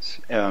mass.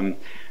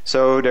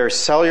 So there's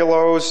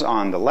cellulose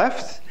on the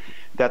left.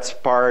 That's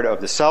part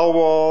of the cell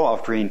wall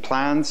of green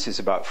plants. Is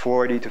about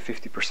 40 to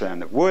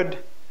 50% of wood.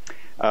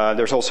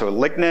 There's also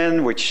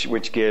lignin,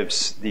 which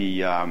gives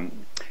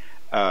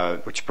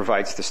which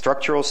provides the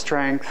structural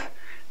strength,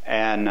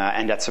 and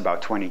that's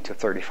about 20 to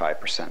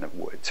 35% of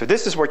wood. So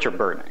this is what you're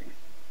burning.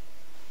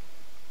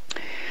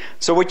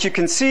 So what you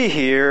can see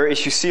here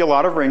is you see a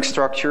lot of ring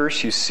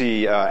structures. You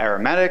see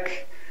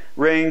aromatic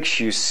rings.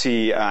 You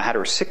see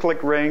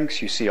heterocyclic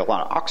rings. You see a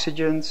lot of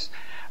oxygens.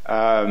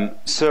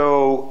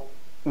 So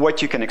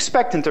what you can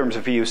expect in terms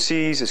of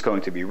VOCs is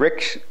going to be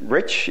rich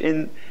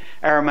in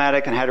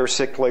aromatic and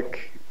heterocyclic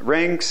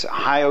rings,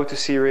 high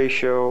O2C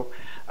ratio.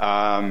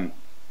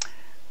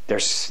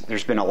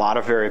 There's been a lot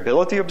of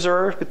variability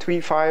observed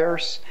between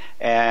fires,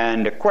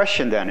 and the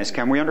question then is,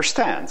 can we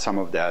understand some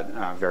of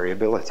that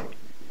variability?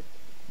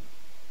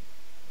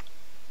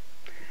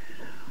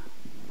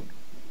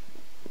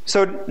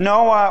 So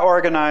NOAA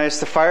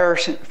organized the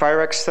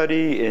FireX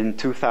study in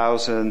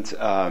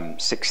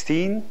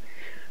 2016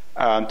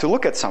 to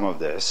look at some of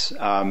this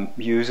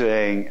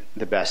using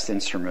the best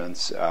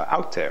instruments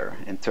out there.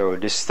 And so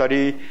this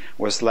study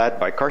was led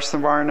by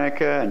Karsten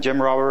Warnecke and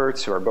Jim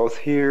Roberts, who are both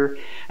here.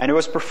 And it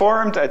was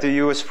performed at the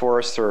U.S.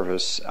 Forest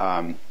Service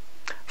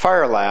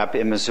Fire Lab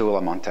in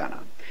Missoula, Montana.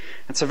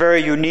 It's a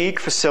very unique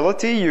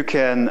facility. You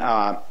can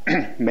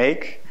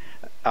make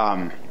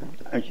a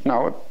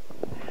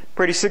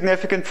pretty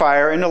significant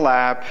fire in the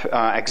lab,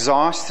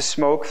 exhaust the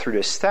smoke through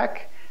this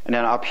stack, and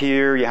then up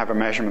here you have a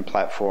measurement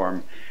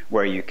platform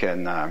where you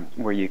can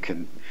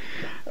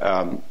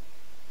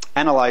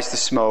analyze the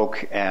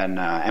smoke,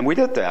 and we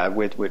did that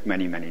with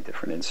many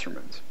different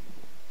instruments.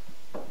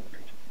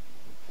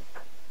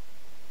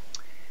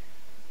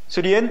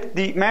 So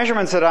the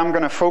measurements that I'm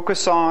going to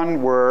focus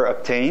on were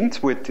obtained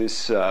with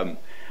this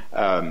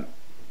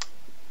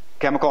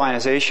chemical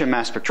ionization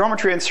mass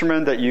spectrometry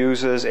instrument that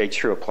uses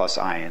H3O plus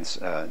ions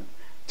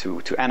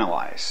to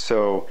analyze.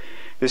 So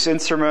this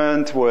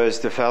instrument was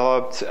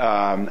developed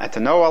at the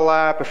NOAA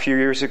lab a few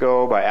years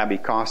ago by Abby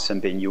Koss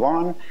and Bin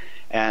Yuan.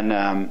 And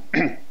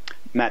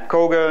Matt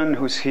Kogan,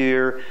 who's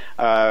here,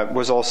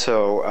 was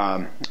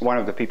also one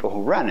of the people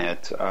who ran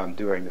it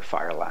during the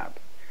Fire Lab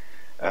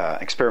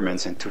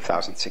experiments in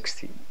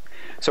 2016.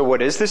 So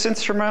what is this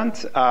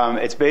instrument?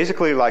 It's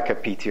basically like a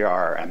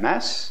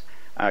PTR-MS.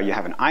 You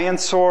have an ion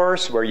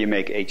source where you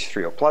make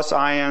H3O plus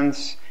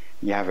ions.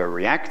 You have a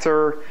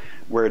reactor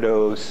where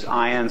those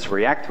ions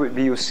react with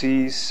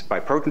VOCs by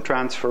proton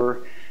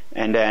transfer,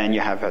 and then you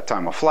have a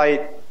time of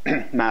flight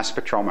mass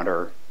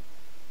spectrometer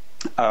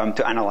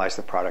to analyze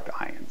the product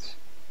ions.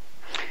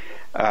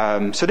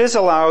 So this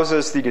allows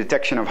us the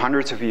detection of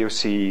hundreds of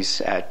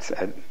VOCs at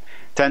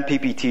 10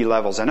 ppt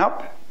levels and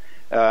up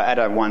at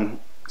a 1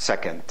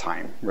 second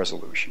time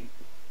resolution.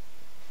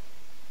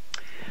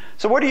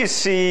 So what do you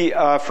see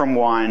from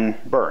one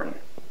burn?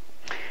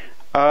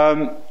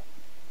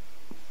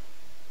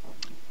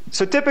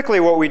 So typically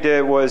what we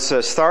did was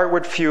start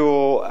with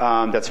fuel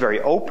that's very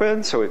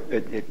open, so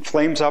it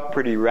flames up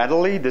pretty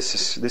readily.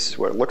 This is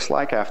what it looks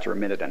like after a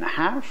minute and a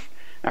half.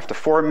 After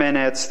 4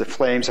 minutes, the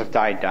flames have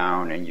died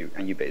down, and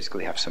you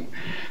basically have some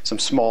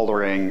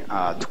smoldering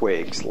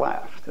twigs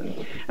left.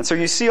 And so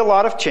you see a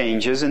lot of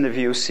changes in the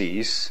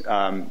VOCs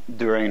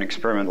during an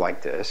experiment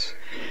like this.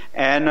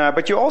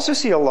 But you also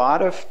see a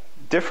lot of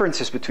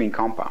differences between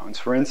compounds.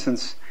 For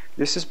instance,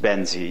 this is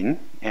benzene,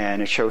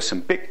 and it shows some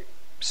big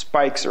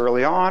spikes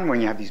early on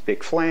when you have these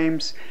big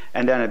flames,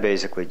 and then it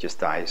basically just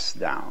dies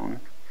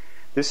down.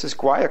 This is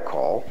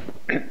guaiacol,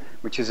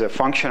 which is a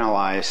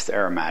functionalized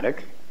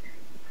aromatic.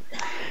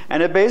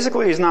 And it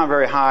basically is not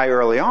very high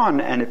early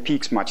on, and it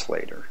peaks much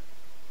later.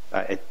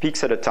 It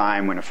peaks at a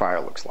time when a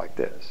fire looks like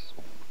this.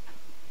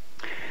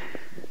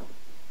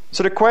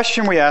 So the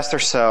question we asked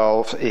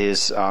ourselves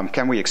is,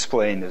 can we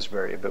explain this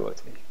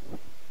variability?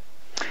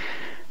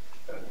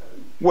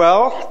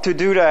 Well, to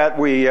do that,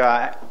 we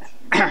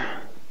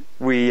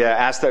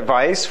asked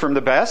advice from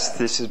the best.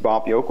 This is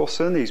Bob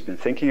Jokelson. He's been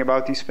thinking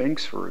about these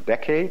things for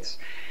decades.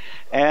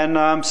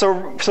 And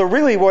so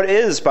really, what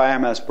is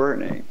biomass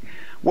burning?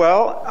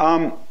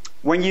 Well,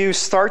 when you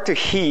start to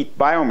heat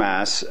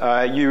biomass,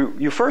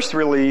 you first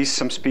release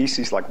some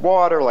species like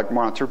water, like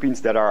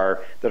monoterpenes, that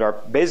are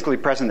basically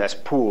present as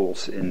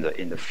pools in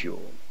the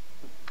fuel.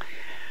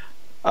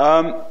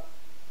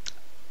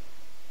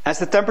 As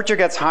the temperature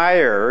gets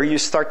higher, you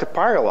start to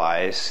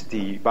pyrolyze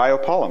the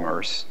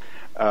biopolymers.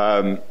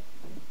 And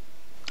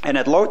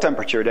at low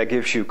temperature, that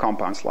gives you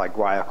compounds like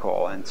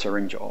guaiacol and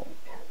syringol.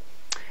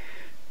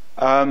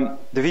 The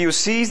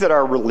VOCs that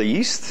are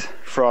released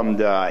from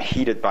the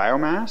heated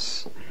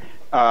biomass,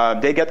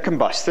 they get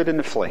combusted in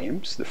the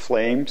flames. The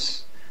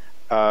flames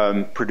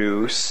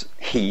produce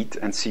heat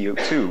and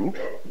CO2.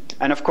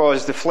 And of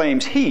course, the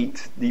flames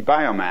heat the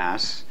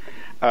biomass.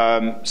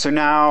 So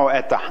now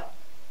at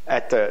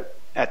the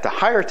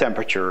higher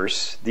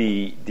temperatures,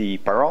 the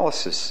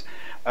pyrolysis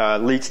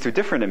leads to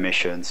different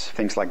emissions,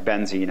 things like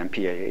benzene and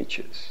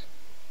PAHs.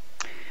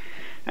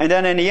 And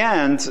then in the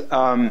end,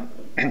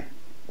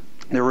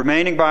 the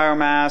remaining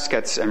biomass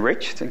gets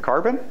enriched in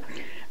carbon,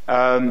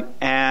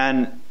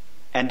 and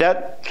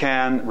that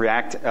can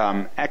react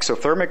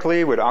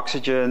exothermically with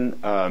oxygen.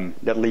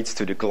 That leads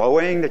to the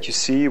glowing that you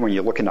see when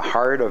you look in the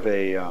heart of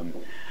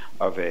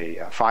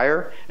a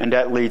fire, and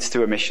that leads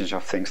to emissions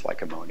of things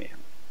like ammonia.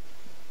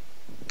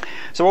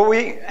 So what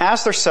we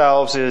asked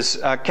ourselves is,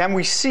 can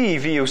we see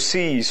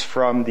VOCs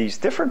from these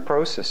different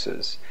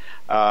processes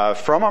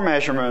from our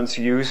measurements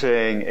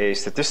using a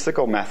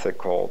statistical method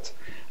called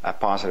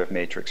positive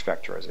matrix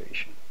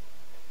vectorization?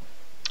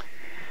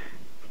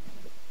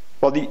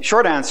 Well, the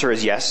short answer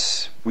is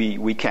yes,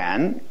 we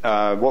can.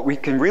 What we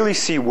can really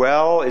see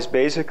well is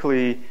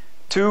basically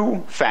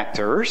two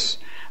factors.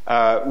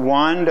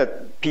 One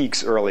that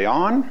peaks early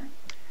on,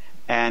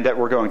 and that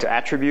we're going to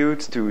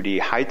attribute to the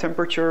high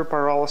temperature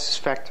pyrolysis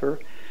factor,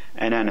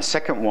 and then a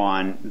second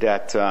one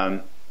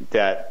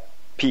that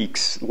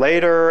peaks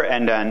later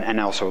and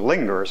also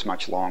lingers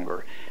much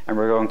longer, and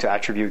we're going to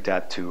attribute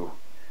that to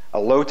a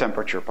low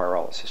temperature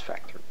pyrolysis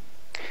factor.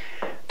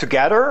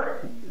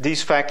 Together,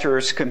 these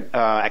factors can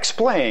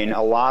explain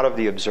a lot of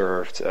the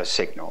observed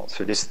signals.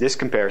 So this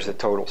compares the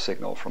total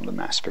signal from the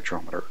mass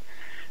spectrometer,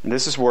 and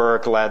this is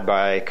work led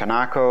by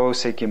Kanako,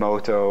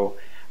 Sekimoto,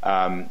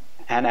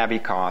 and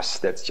Abikos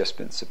that's just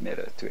been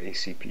submitted to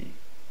ACP.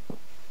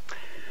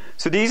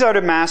 So these are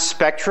the mass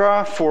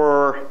spectra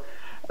for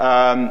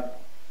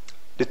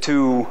the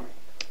two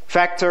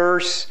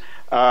factors.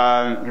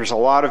 There's a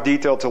lot of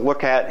detail to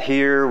look at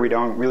here. We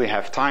don't really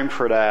have time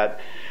for that.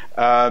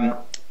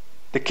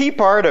 The key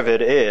part of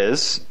it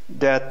is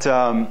that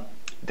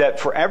that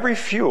for every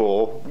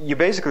fuel, you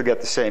basically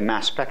get the same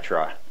mass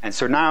spectra. And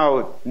so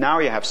now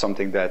you have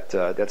something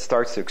that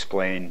starts to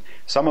explain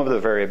some of the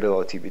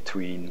variability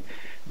between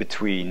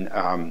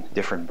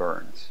different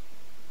burns.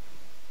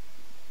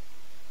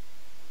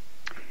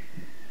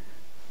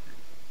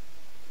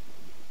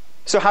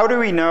 So how do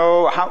we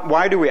know,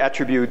 why do we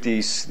attribute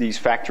these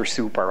factors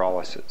to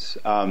pyrolysis?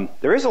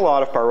 There is a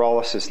lot of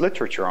pyrolysis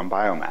literature on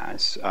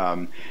biomass.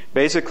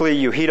 Basically,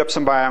 you heat up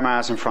some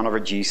biomass in front of a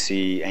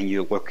GC and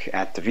you look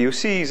at the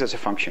VOCs as a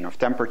function of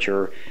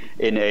temperature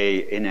in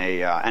a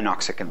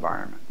anoxic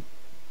environment.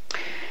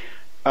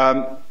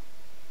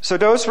 So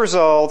those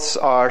results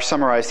are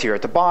summarized here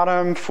at the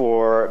bottom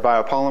for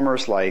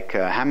biopolymers like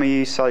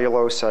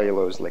hemicellulose,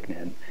 cellulose,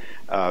 lignin.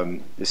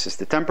 This is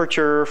the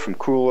temperature from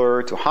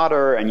cooler to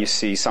hotter, and you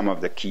see some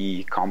of the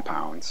key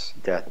compounds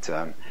that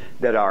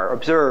are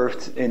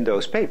observed in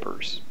those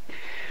papers.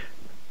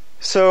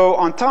 So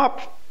on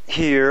top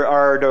here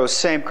are those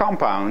same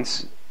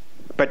compounds,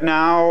 but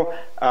now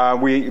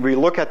we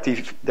look at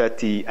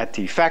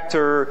the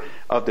factor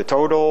of the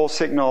total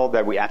signal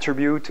that we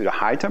attribute to the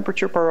high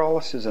temperature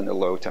pyrolysis and the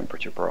low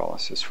temperature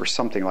pyrolysis. For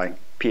something like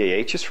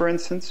PAHs, for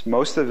instance,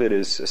 most of it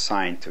is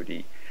assigned to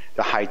the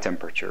high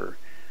temperature,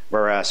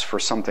 whereas for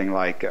something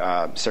like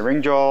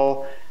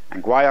syringol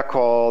and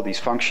guaiacol,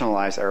 these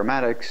functionalized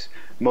aromatics,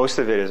 most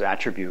of it is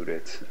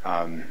attributed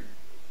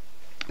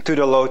to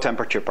the low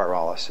temperature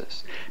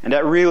pyrolysis. And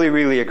that really,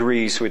 really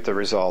agrees with the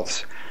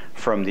results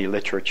from the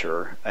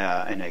literature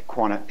in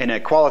a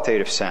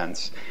qualitative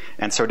sense.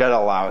 And so that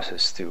allows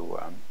us to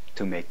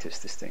make this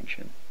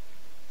distinction.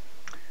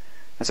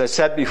 As I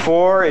said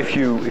before, if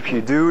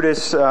you do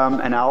this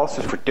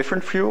analysis for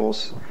different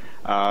fuels,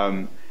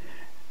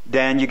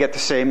 then you get the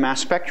same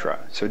mass spectra.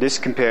 So this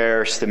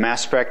compares the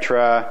mass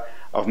spectra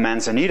of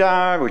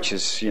manzanita, which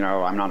is,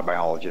 I'm not a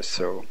biologist,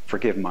 so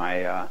forgive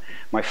my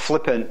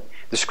flippant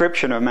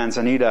description of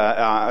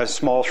manzanita, a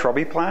small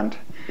shrubby plant,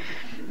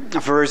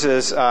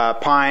 versus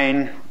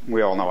pine.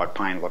 We all know what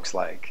pine looks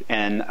like.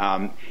 And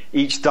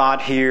each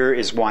dot here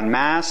is one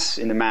mass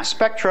in the mass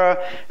spectra,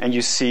 and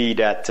you see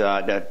that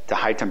the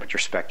high temperature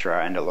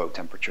spectra and the low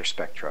temperature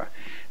spectra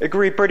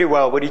agree pretty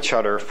well with each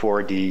other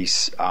for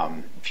these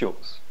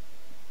fuels.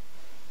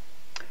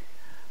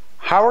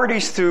 How are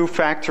these two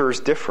factors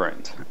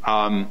different?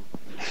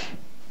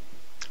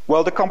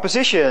 Well, the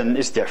composition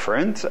is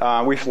different.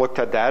 We've looked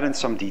at that in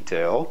some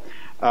detail.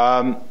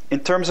 In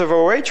terms of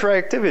OH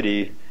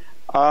reactivity,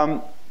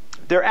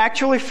 they're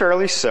actually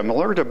fairly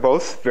similar. They're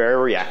both very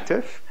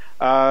reactive.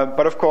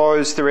 But of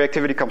course, the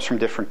reactivity comes from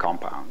different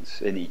compounds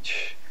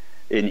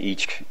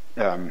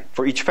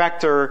for each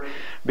factor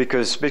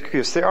because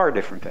they are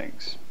different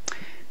things.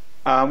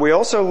 We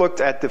also looked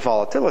at the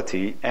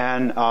volatility,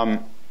 and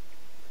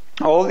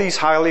all these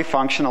highly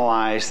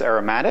functionalized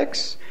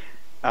aromatics,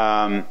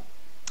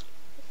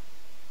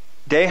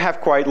 they have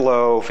quite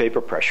low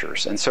vapor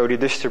pressures. And so the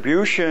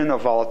distribution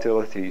of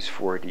volatilities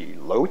for the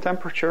low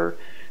temperature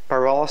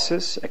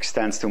pyrolysis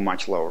extends to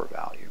much lower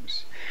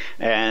values.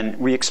 And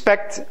we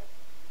expect,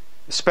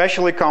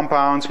 especially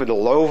compounds with a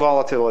low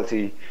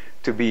volatility,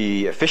 to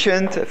be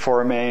efficient at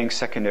forming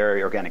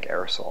secondary organic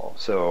aerosol.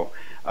 So,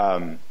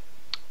 the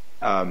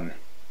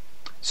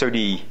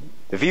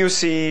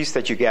VOCs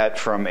that you get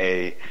from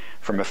a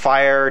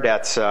fire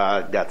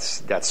that's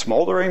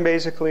smoldering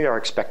basically are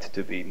expected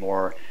to be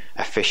more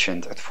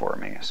efficient at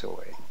forming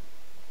SOA.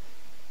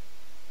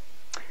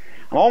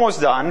 I'm almost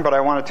done, but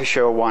I wanted to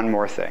show one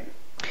more thing.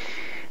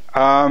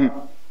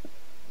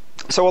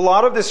 So a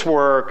lot of this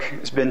work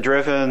has been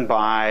driven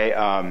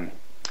by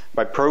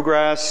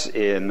progress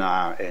in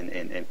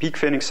peak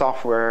fitting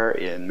software,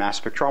 in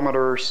mass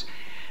spectrometers,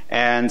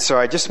 and so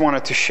I just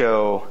wanted to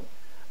show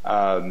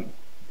that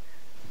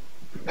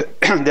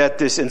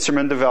this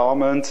instrument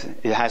development,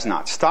 it has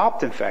not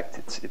stopped. In fact,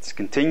 it's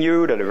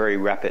continued at a very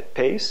rapid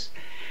pace.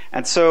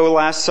 And so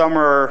last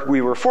summer,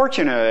 we were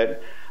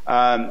fortunate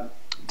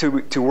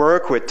to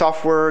work with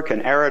ToughWork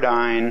and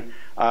Aerodyne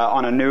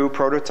on a new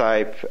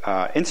prototype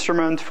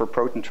instrument for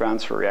proton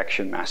transfer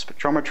reaction mass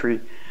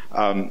spectrometry.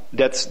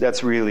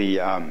 That's really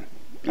a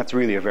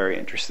very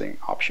interesting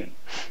option.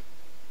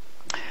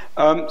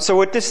 So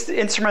what this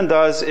instrument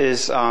does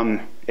is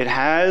it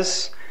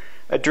has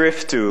a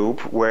drift tube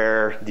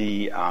where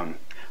the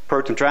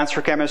proton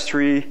transfer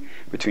chemistry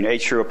between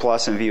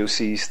H2O+ and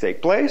VOCs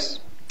take place.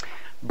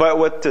 But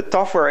what the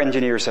ToughWork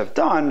engineers have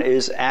done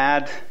is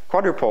add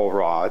quadrupole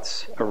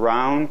rods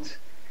around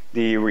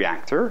the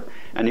reactor,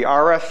 and the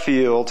RF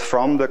field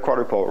from the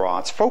quadrupole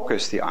rods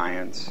focus the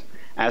ions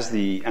as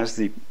the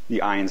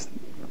ions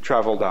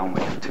travel down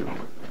with the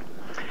tube.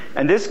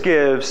 And this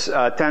gives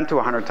 10 to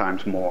 100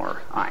 times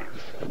more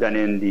ions than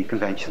in the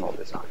conventional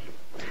design.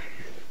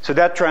 So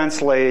that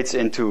translates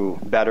into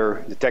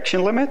better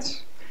detection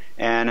limits,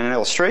 and an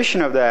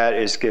illustration of that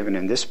is given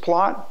in this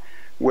plot,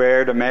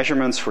 where the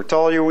measurements for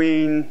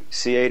toluene,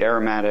 C8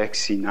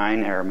 aromatics,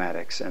 C9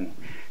 aromatics, and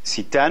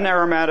C10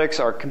 aromatics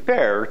are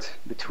compared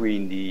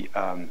between the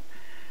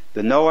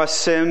NOAA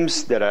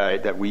SIMs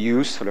that we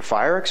used for the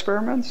fire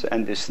experiments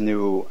and this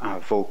new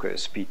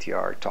VOCs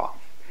PTR TOF.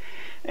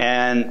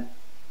 And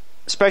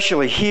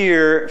especially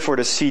here for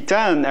the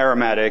C10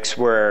 aromatics,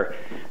 where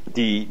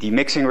the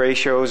mixing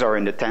ratios are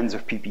in the tens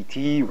of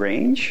ppt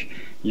range,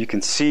 you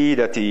can see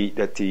that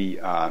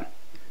the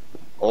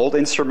old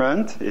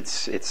instrument,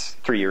 it's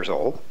 3 years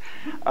old,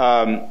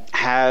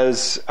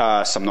 has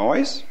some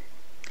noise,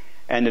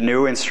 and the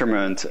new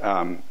instrument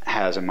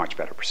has a much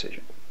better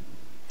precision.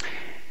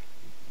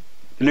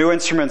 The new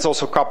instrument is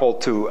also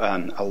coupled to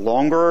a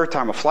longer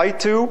time of flight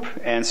tube,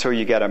 and so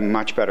you get a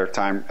much better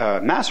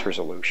mass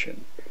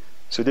resolution.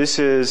 So this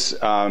is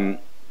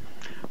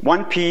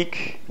one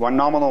peak, one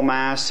nominal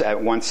mass at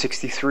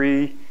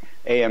 163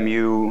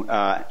 AMU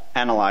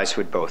analyzed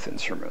with both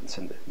instruments,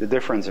 and the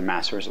difference in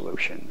mass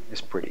resolution is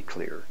pretty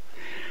clear.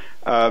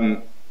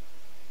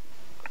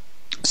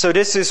 So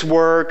this is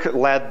work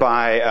led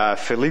by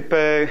Felipe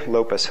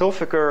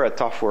Lopez-Hilfiger at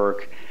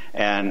ToughWork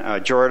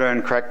And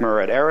Jordan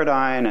Krekmer at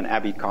Aerodyne and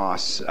Abby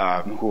Koss,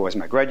 who was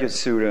my graduate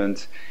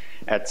student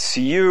at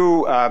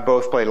CU,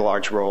 both played a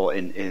large role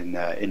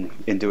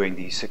in doing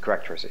these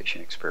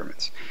characterization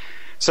experiments.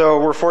 So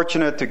we're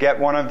fortunate to get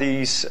one of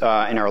these in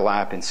our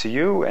lab in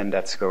CU, and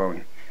that's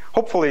going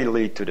hopefully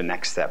lead to the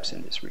next steps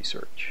in this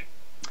research.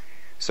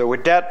 So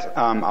with that,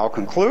 I'll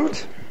conclude.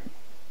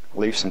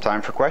 Leave some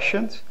time for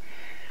questions.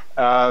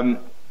 But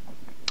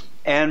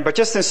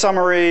just in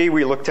summary,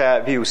 we looked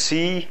at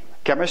VOC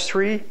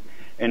chemistry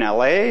in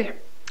LA.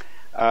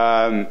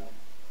 I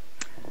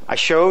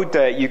showed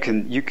that you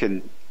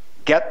can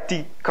get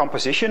the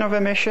composition of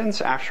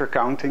emissions after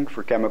accounting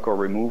for chemical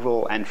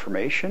removal and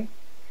formation.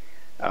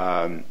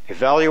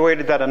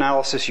 Evaluated that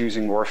analysis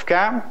using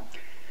WRF-Chem,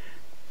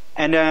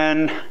 and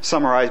then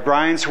summarized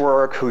Brian's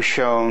work, who's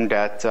shown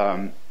that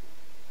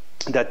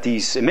that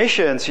these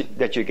emissions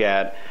that you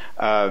get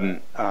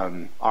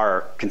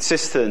are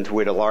consistent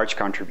with a large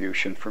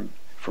contribution from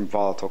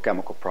volatile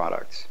chemical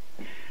products.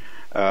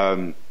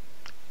 And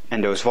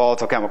those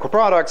volatile chemical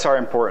products are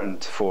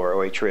important for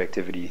OH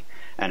reactivity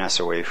and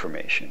SOA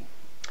formation.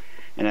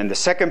 And then the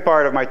second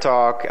part of my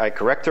talk, I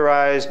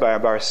characterized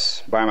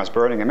biomass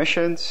burning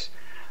emissions,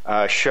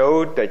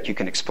 showed that you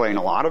can explain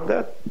a lot of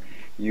that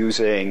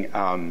using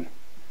a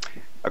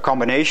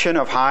combination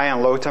of high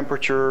and low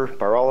temperature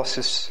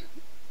pyrolysis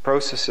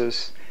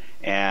processes,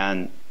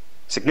 and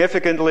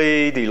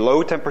significantly, the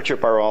low temperature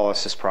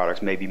pyrolysis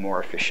products may be more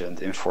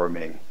efficient in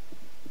forming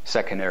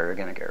secondary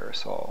organic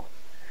aerosol.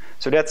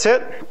 So that's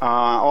it.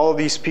 All of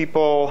these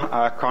people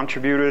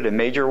contributed in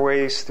major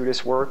ways to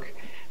this work,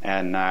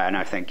 and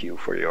I thank you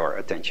for your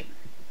attention.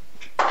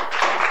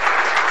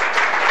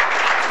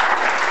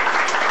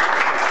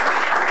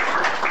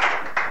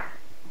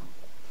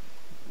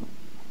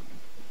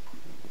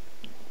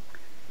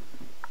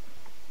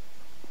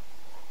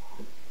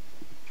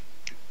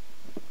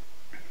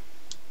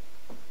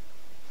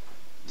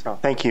 So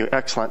thank you.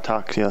 Excellent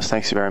talk, Joost.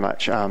 Thanks very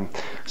much.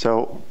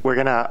 So we're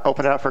going to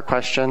open it up for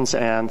questions,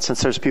 and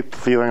since there's people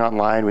viewing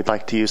online, we'd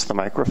like to use the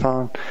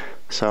microphone.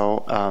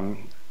 So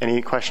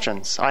any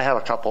questions? I have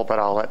a couple, but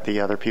I'll let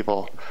the other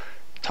people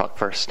talk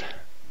first.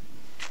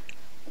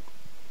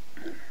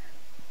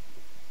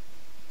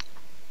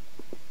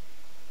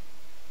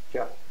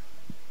 Yeah.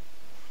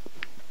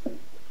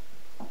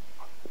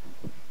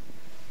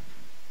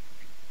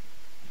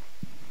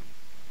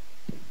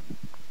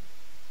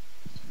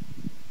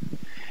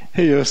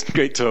 Hey, Joost,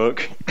 great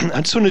talk.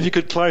 I just wondered if you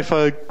could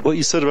clarify what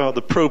you said about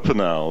the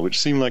propanol, which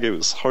seemed like it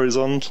was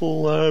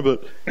horizontal there,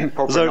 but...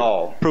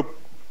 Propanol. It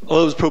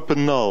was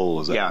propanol,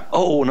 was it? Yeah.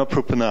 Oh, not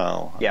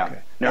propanol. Yeah. Okay.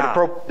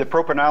 No, the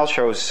propanol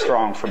shows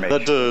strong formation.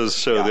 That does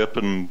show the up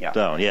and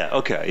down. Yeah,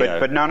 okay.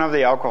 But none of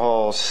the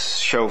alcohols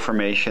show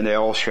formation. They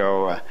all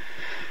show a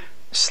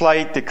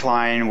slight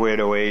decline with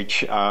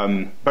OH,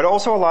 but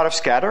also a lot of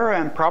scatter,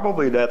 and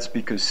probably that's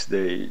because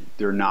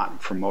they're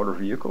not from motor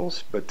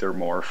vehicles, but they're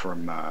more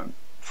from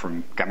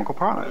chemical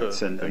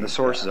products, and the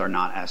sources are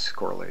not as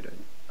correlated.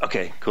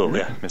 Okay, cool. Mm-hmm.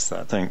 Yeah, missed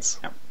that. Thanks.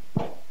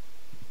 Yeah.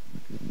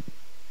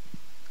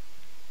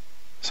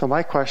 So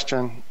my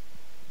question,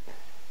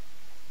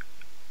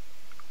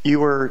 you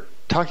were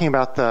talking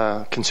about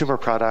the consumer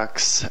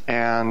products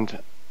and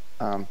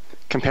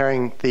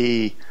comparing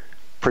the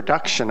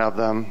production of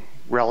them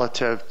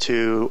relative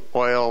to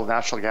oil,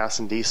 natural gas,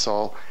 and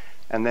diesel,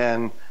 and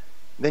then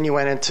you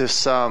went into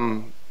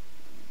some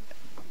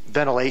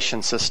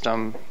ventilation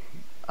system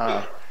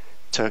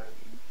to,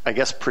 I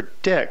guess,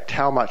 predict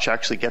how much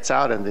actually gets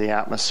out into the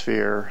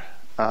atmosphere.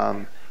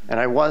 And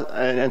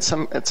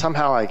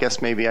somehow, I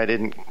guess maybe I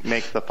didn't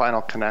make the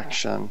final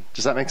connection.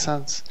 Does that make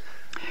sense?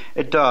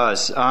 It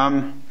does.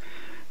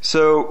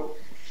 So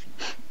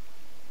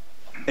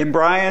in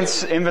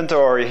Brian's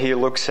inventory, he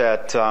looks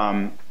at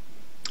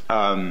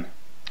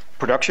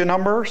production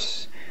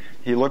numbers.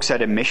 He looks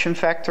at emission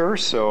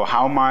factors, so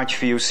how much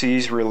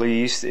VOCs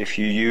released if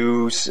you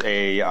use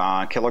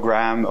a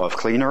kilogram of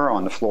cleaner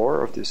on the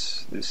floor of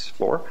this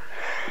floor.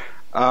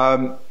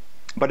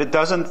 But it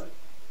doesn't.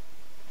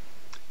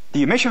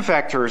 The emission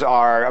factors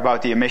are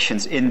about the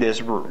emissions in this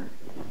room,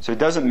 so it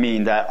doesn't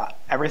mean that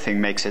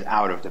everything makes it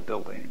out of the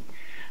building.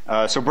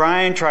 So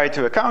Brian tried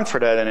to account for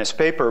that in his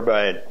paper,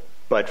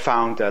 but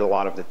found that a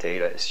lot of the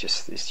data is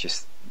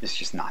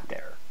just not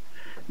there.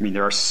 I mean,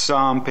 there are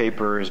some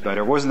papers, but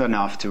there wasn't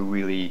enough to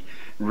really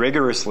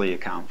rigorously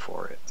account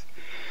for it.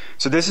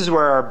 So this is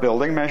where our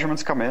building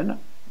measurements come in,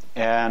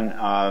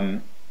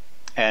 and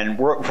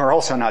we're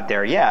also not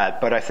there yet.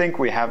 But I think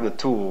we have the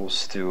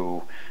tools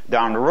to,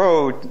 down the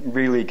road,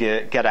 really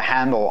get a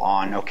handle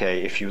on,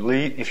 okay, if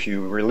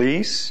you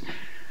release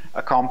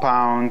a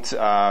compound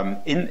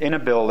in a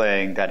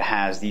building that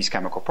has these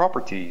chemical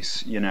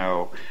properties,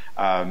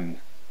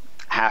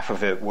 half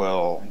of it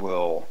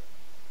will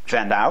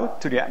vent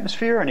out to the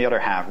atmosphere, and the other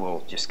half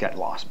will just get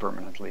lost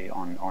permanently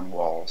on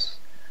walls.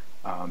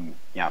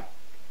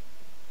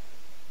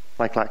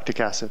 Like lactic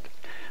acid.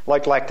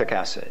 Like lactic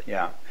acid,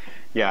 yeah.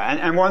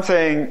 And one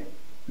thing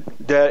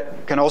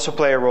that can also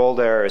play a role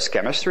there is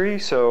chemistry.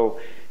 So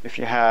if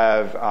you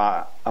have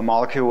a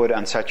molecule with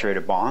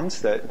unsaturated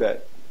bonds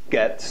that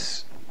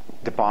gets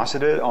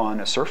deposited on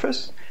a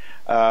surface,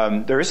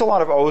 there is a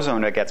lot of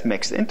ozone that gets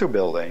mixed into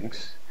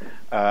buildings,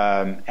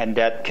 and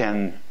that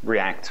can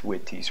react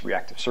with these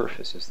reactive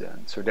surfaces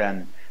then. So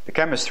then the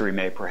chemistry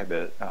may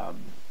prohibit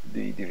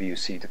the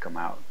VOC to come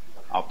out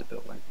of the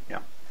building. Yeah.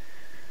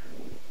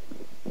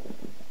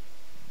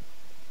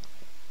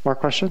 More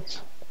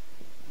questions?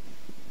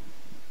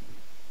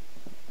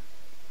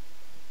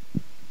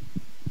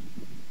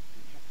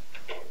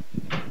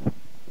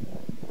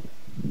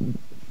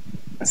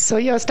 So,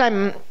 Joost,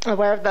 I'm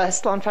aware of the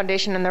Sloan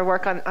Foundation and their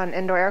work on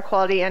indoor air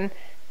quality, and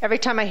every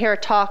time I hear a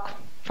talk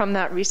from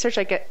that research,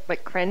 I get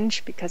like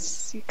cringe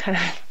because you kind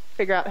of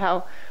figure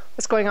out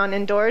what's going on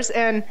indoors.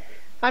 And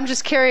I'm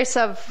just curious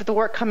of the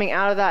work coming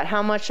out of that,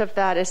 how much of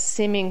that is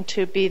seeming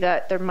to be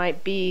that there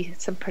might be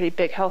some pretty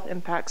big health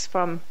impacts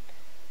from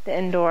the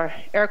indoor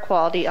air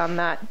quality on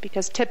that,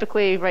 because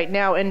typically right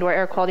now indoor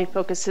air quality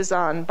focuses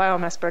on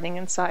biomass burning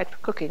inside for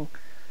cooking,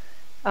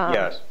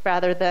 yes,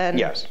 rather than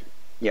yes.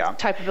 Yeah.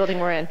 type of building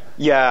we're in.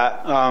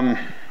 Yeah,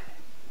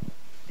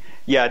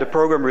 the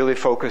program really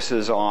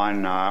focuses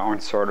on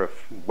sort of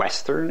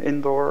Western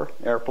indoor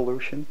air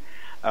pollution,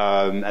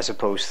 as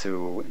opposed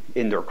to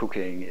indoor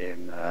cooking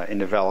in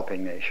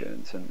developing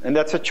nations, and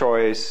that's a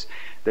choice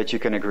that you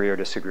can agree or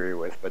disagree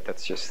with, but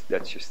that's just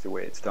the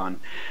way it's done.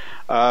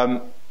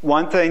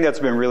 One thing that's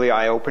been really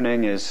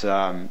eye-opening is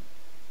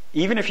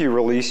even if you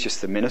release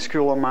just a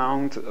minuscule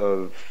amount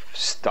of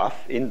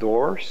stuff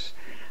indoors,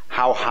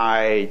 how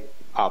high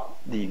up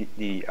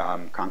the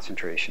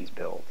concentrations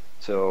build.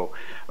 So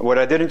what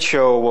I didn't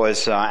show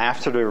was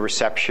after the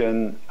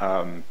reception,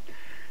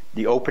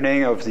 the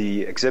opening of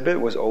the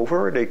exhibit was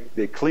over.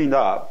 They cleaned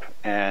up,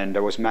 and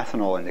there was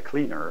methanol in the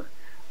cleaner,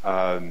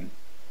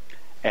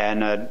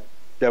 and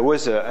there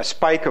was a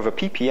spike of a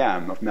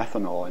ppm of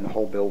methanol in the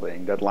whole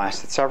building that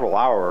lasted several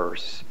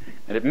hours,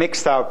 and it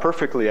mixed out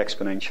perfectly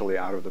exponentially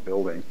out of the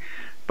building.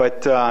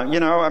 But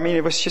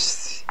it was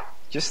just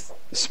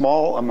a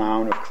small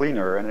amount of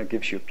cleaner, and it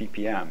gives you a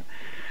ppm.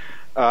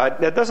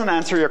 That doesn't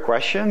answer your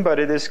question, but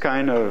it is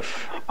kind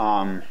of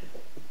an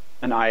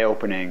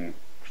eye-opening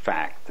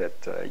fact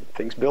that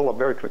things build up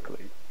very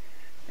quickly.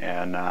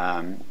 And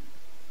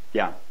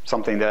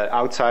something that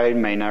outside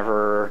may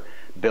never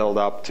build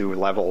up to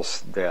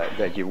levels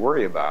that you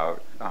worry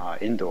about,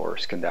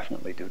 indoors can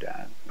definitely do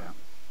that. Yeah.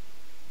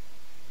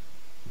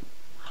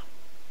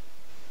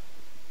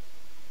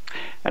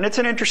 And it's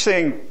an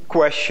interesting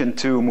question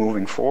too,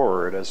 moving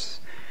forward, as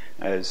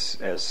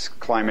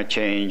climate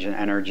change and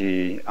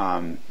energy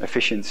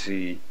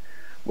efficiency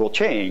will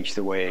change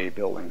the way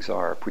buildings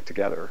are put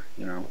together.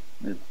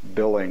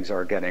 Buildings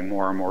are getting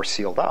more and more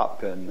sealed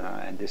up,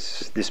 and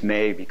this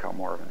may become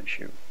more of an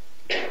issue.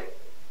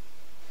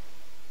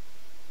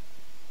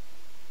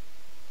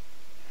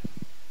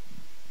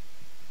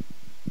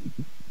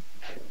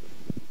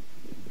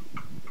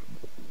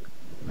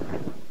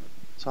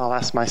 So I'll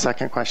ask my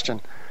second question.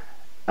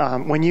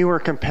 When you were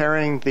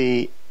comparing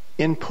the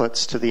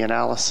inputs to the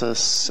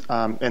analysis,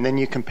 and then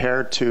you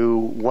compared to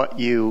what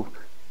you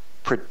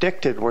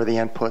predicted were the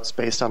inputs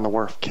based on the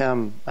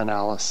WRF-Chem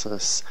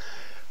analysis,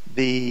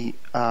 the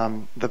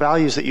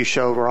values that you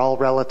showed were all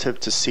relative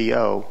to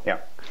CO. Yeah.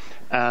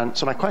 And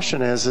so my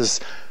question is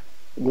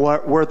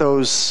what were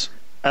those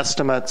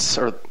estimates,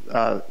 or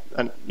that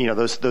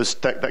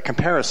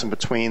comparison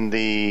between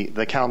the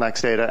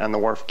CalNex data and the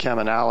WRF-Chem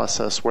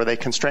analysis, were they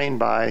constrained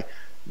by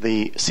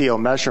the CO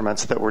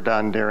measurements that were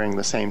done during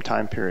the same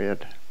time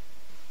period?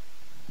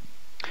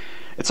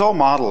 It's all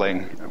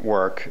modeling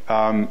work.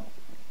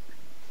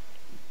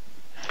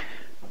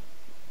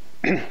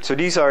 So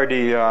these are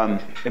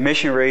the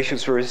emission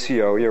ratios for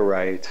CO, you're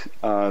right,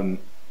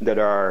 that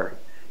are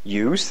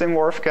used in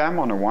WRF-Chem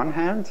on the one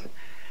hand,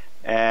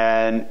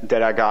 and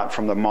that I got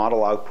from the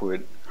model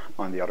output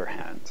on the other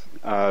hand.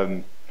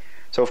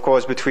 So of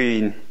course,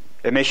 between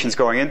emissions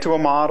going into a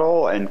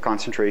model and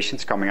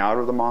concentrations coming out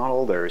of the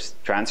model, there's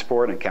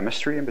transport and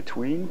chemistry in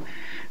between.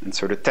 And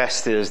so the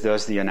test is,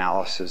 does the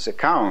analysis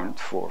account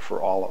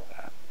for all of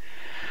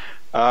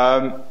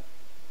that?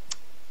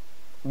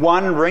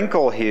 One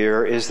wrinkle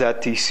here is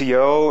that the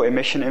CO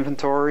emission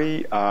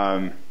inventory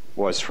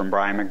was from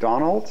Brian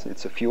McDonald.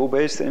 It's a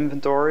fuel-based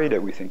inventory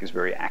that we think is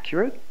very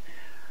accurate.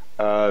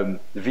 The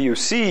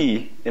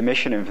VOC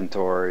emission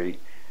inventory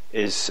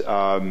is,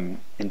 in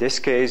this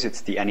case, it's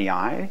the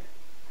NEI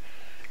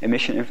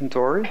emission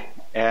inventory,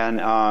 and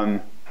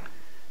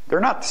they're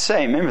not the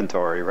same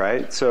inventory,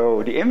 right?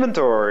 So in the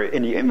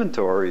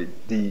inventory,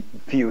 the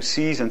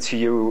VOCs and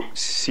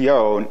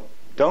CO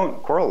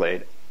don't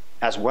correlate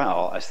as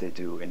well as they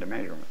do in the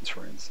measurements,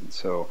 for instance.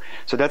 So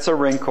that's a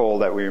wrinkle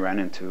that we ran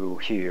into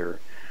here.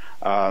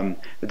 The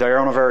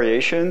diurnal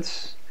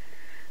variations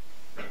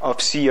of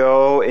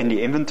CO in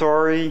the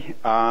inventory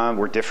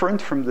were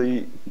different from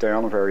the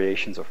diurnal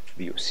variations of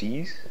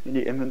VOCs in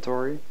the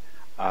inventory.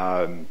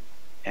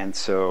 And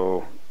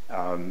so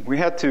we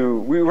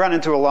ran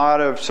into a lot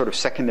of sort of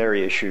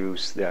secondary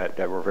issues that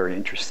were very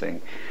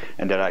interesting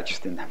and that I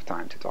just didn't have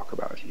time to talk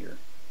about here.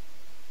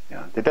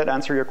 Yeah. Did that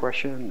answer your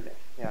question?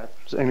 Yeah,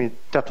 I mean,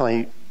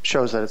 definitely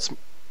shows that it's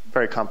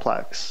very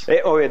complex.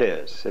 It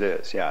is. It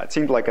is. Yeah, it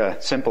seemed like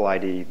a simple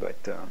ID, but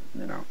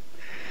you know,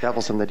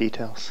 Devil's in the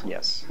details.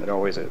 yes, it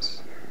always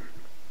is.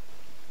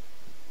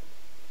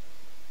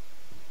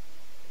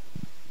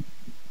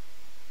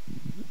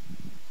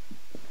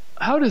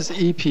 How does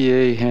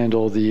EPA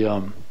handle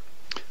the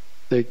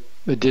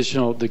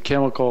additional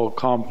chemical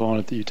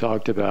component that you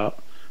talked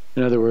about?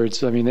 In other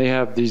words, I mean, they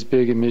have these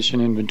big emission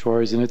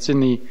inventories, and it's in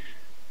the,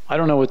 I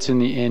don't know what's in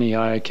the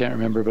NEI, I can't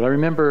remember, but I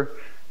remember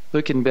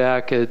looking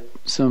back at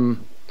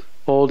some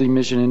old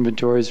emission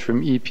inventories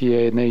from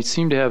EPA, and they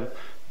seem to have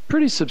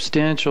pretty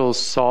substantial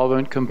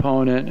solvent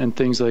component and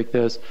things like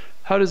this.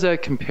 How does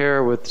that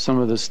compare with some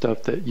of the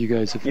stuff that you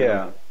guys have found?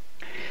 Yeah.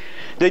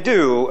 They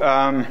do,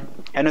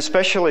 and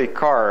especially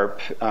CARB,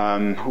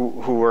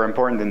 who were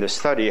important in this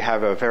study,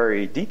 have a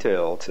very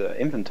detailed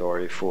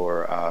inventory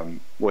for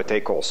what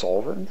they call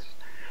solvents.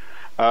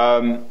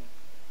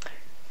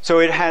 So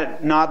it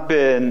had not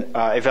been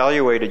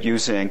evaluated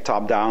using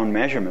top-down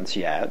measurements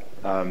yet.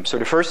 So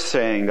the first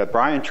thing that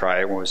Brian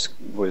tried was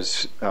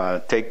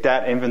take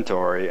that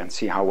inventory and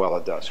see how well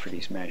it does for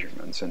these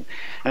measurements. And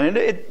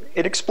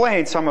it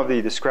explained some of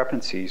the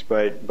discrepancies,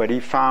 but he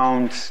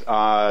found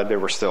there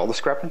were still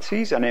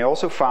discrepancies, and he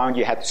also found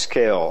you had to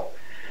scale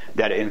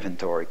that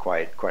inventory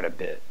quite a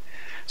bit.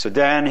 So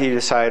then he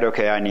decided,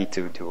 okay, I need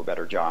to do a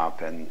better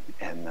job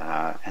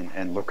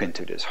and look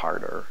into this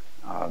harder.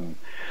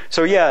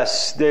 So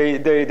yes,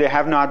 they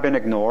have not been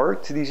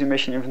ignored, these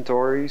emission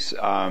inventories.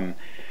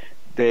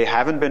 They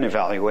haven't been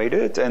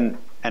evaluated, and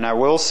I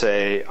will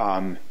say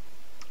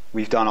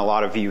we've done a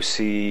lot of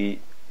VOC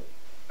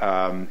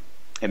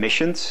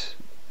emissions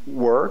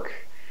work,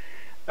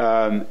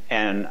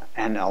 and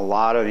a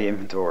lot of the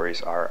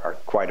inventories are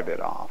quite a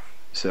bit off.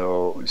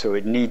 So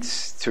it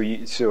needs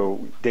to,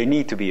 so they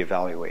need to be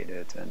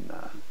evaluated,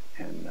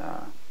 and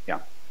yeah.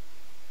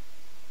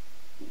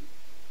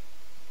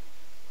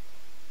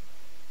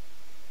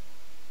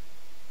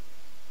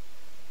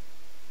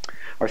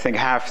 I think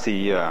half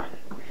the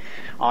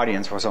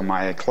audience was on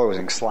my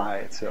closing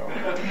slide, so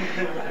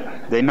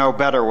they know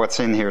better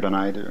what's in here than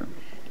I do.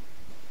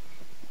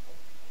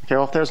 Okay,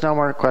 well, if there's no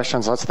more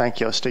questions, let's thank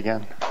Joost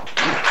again.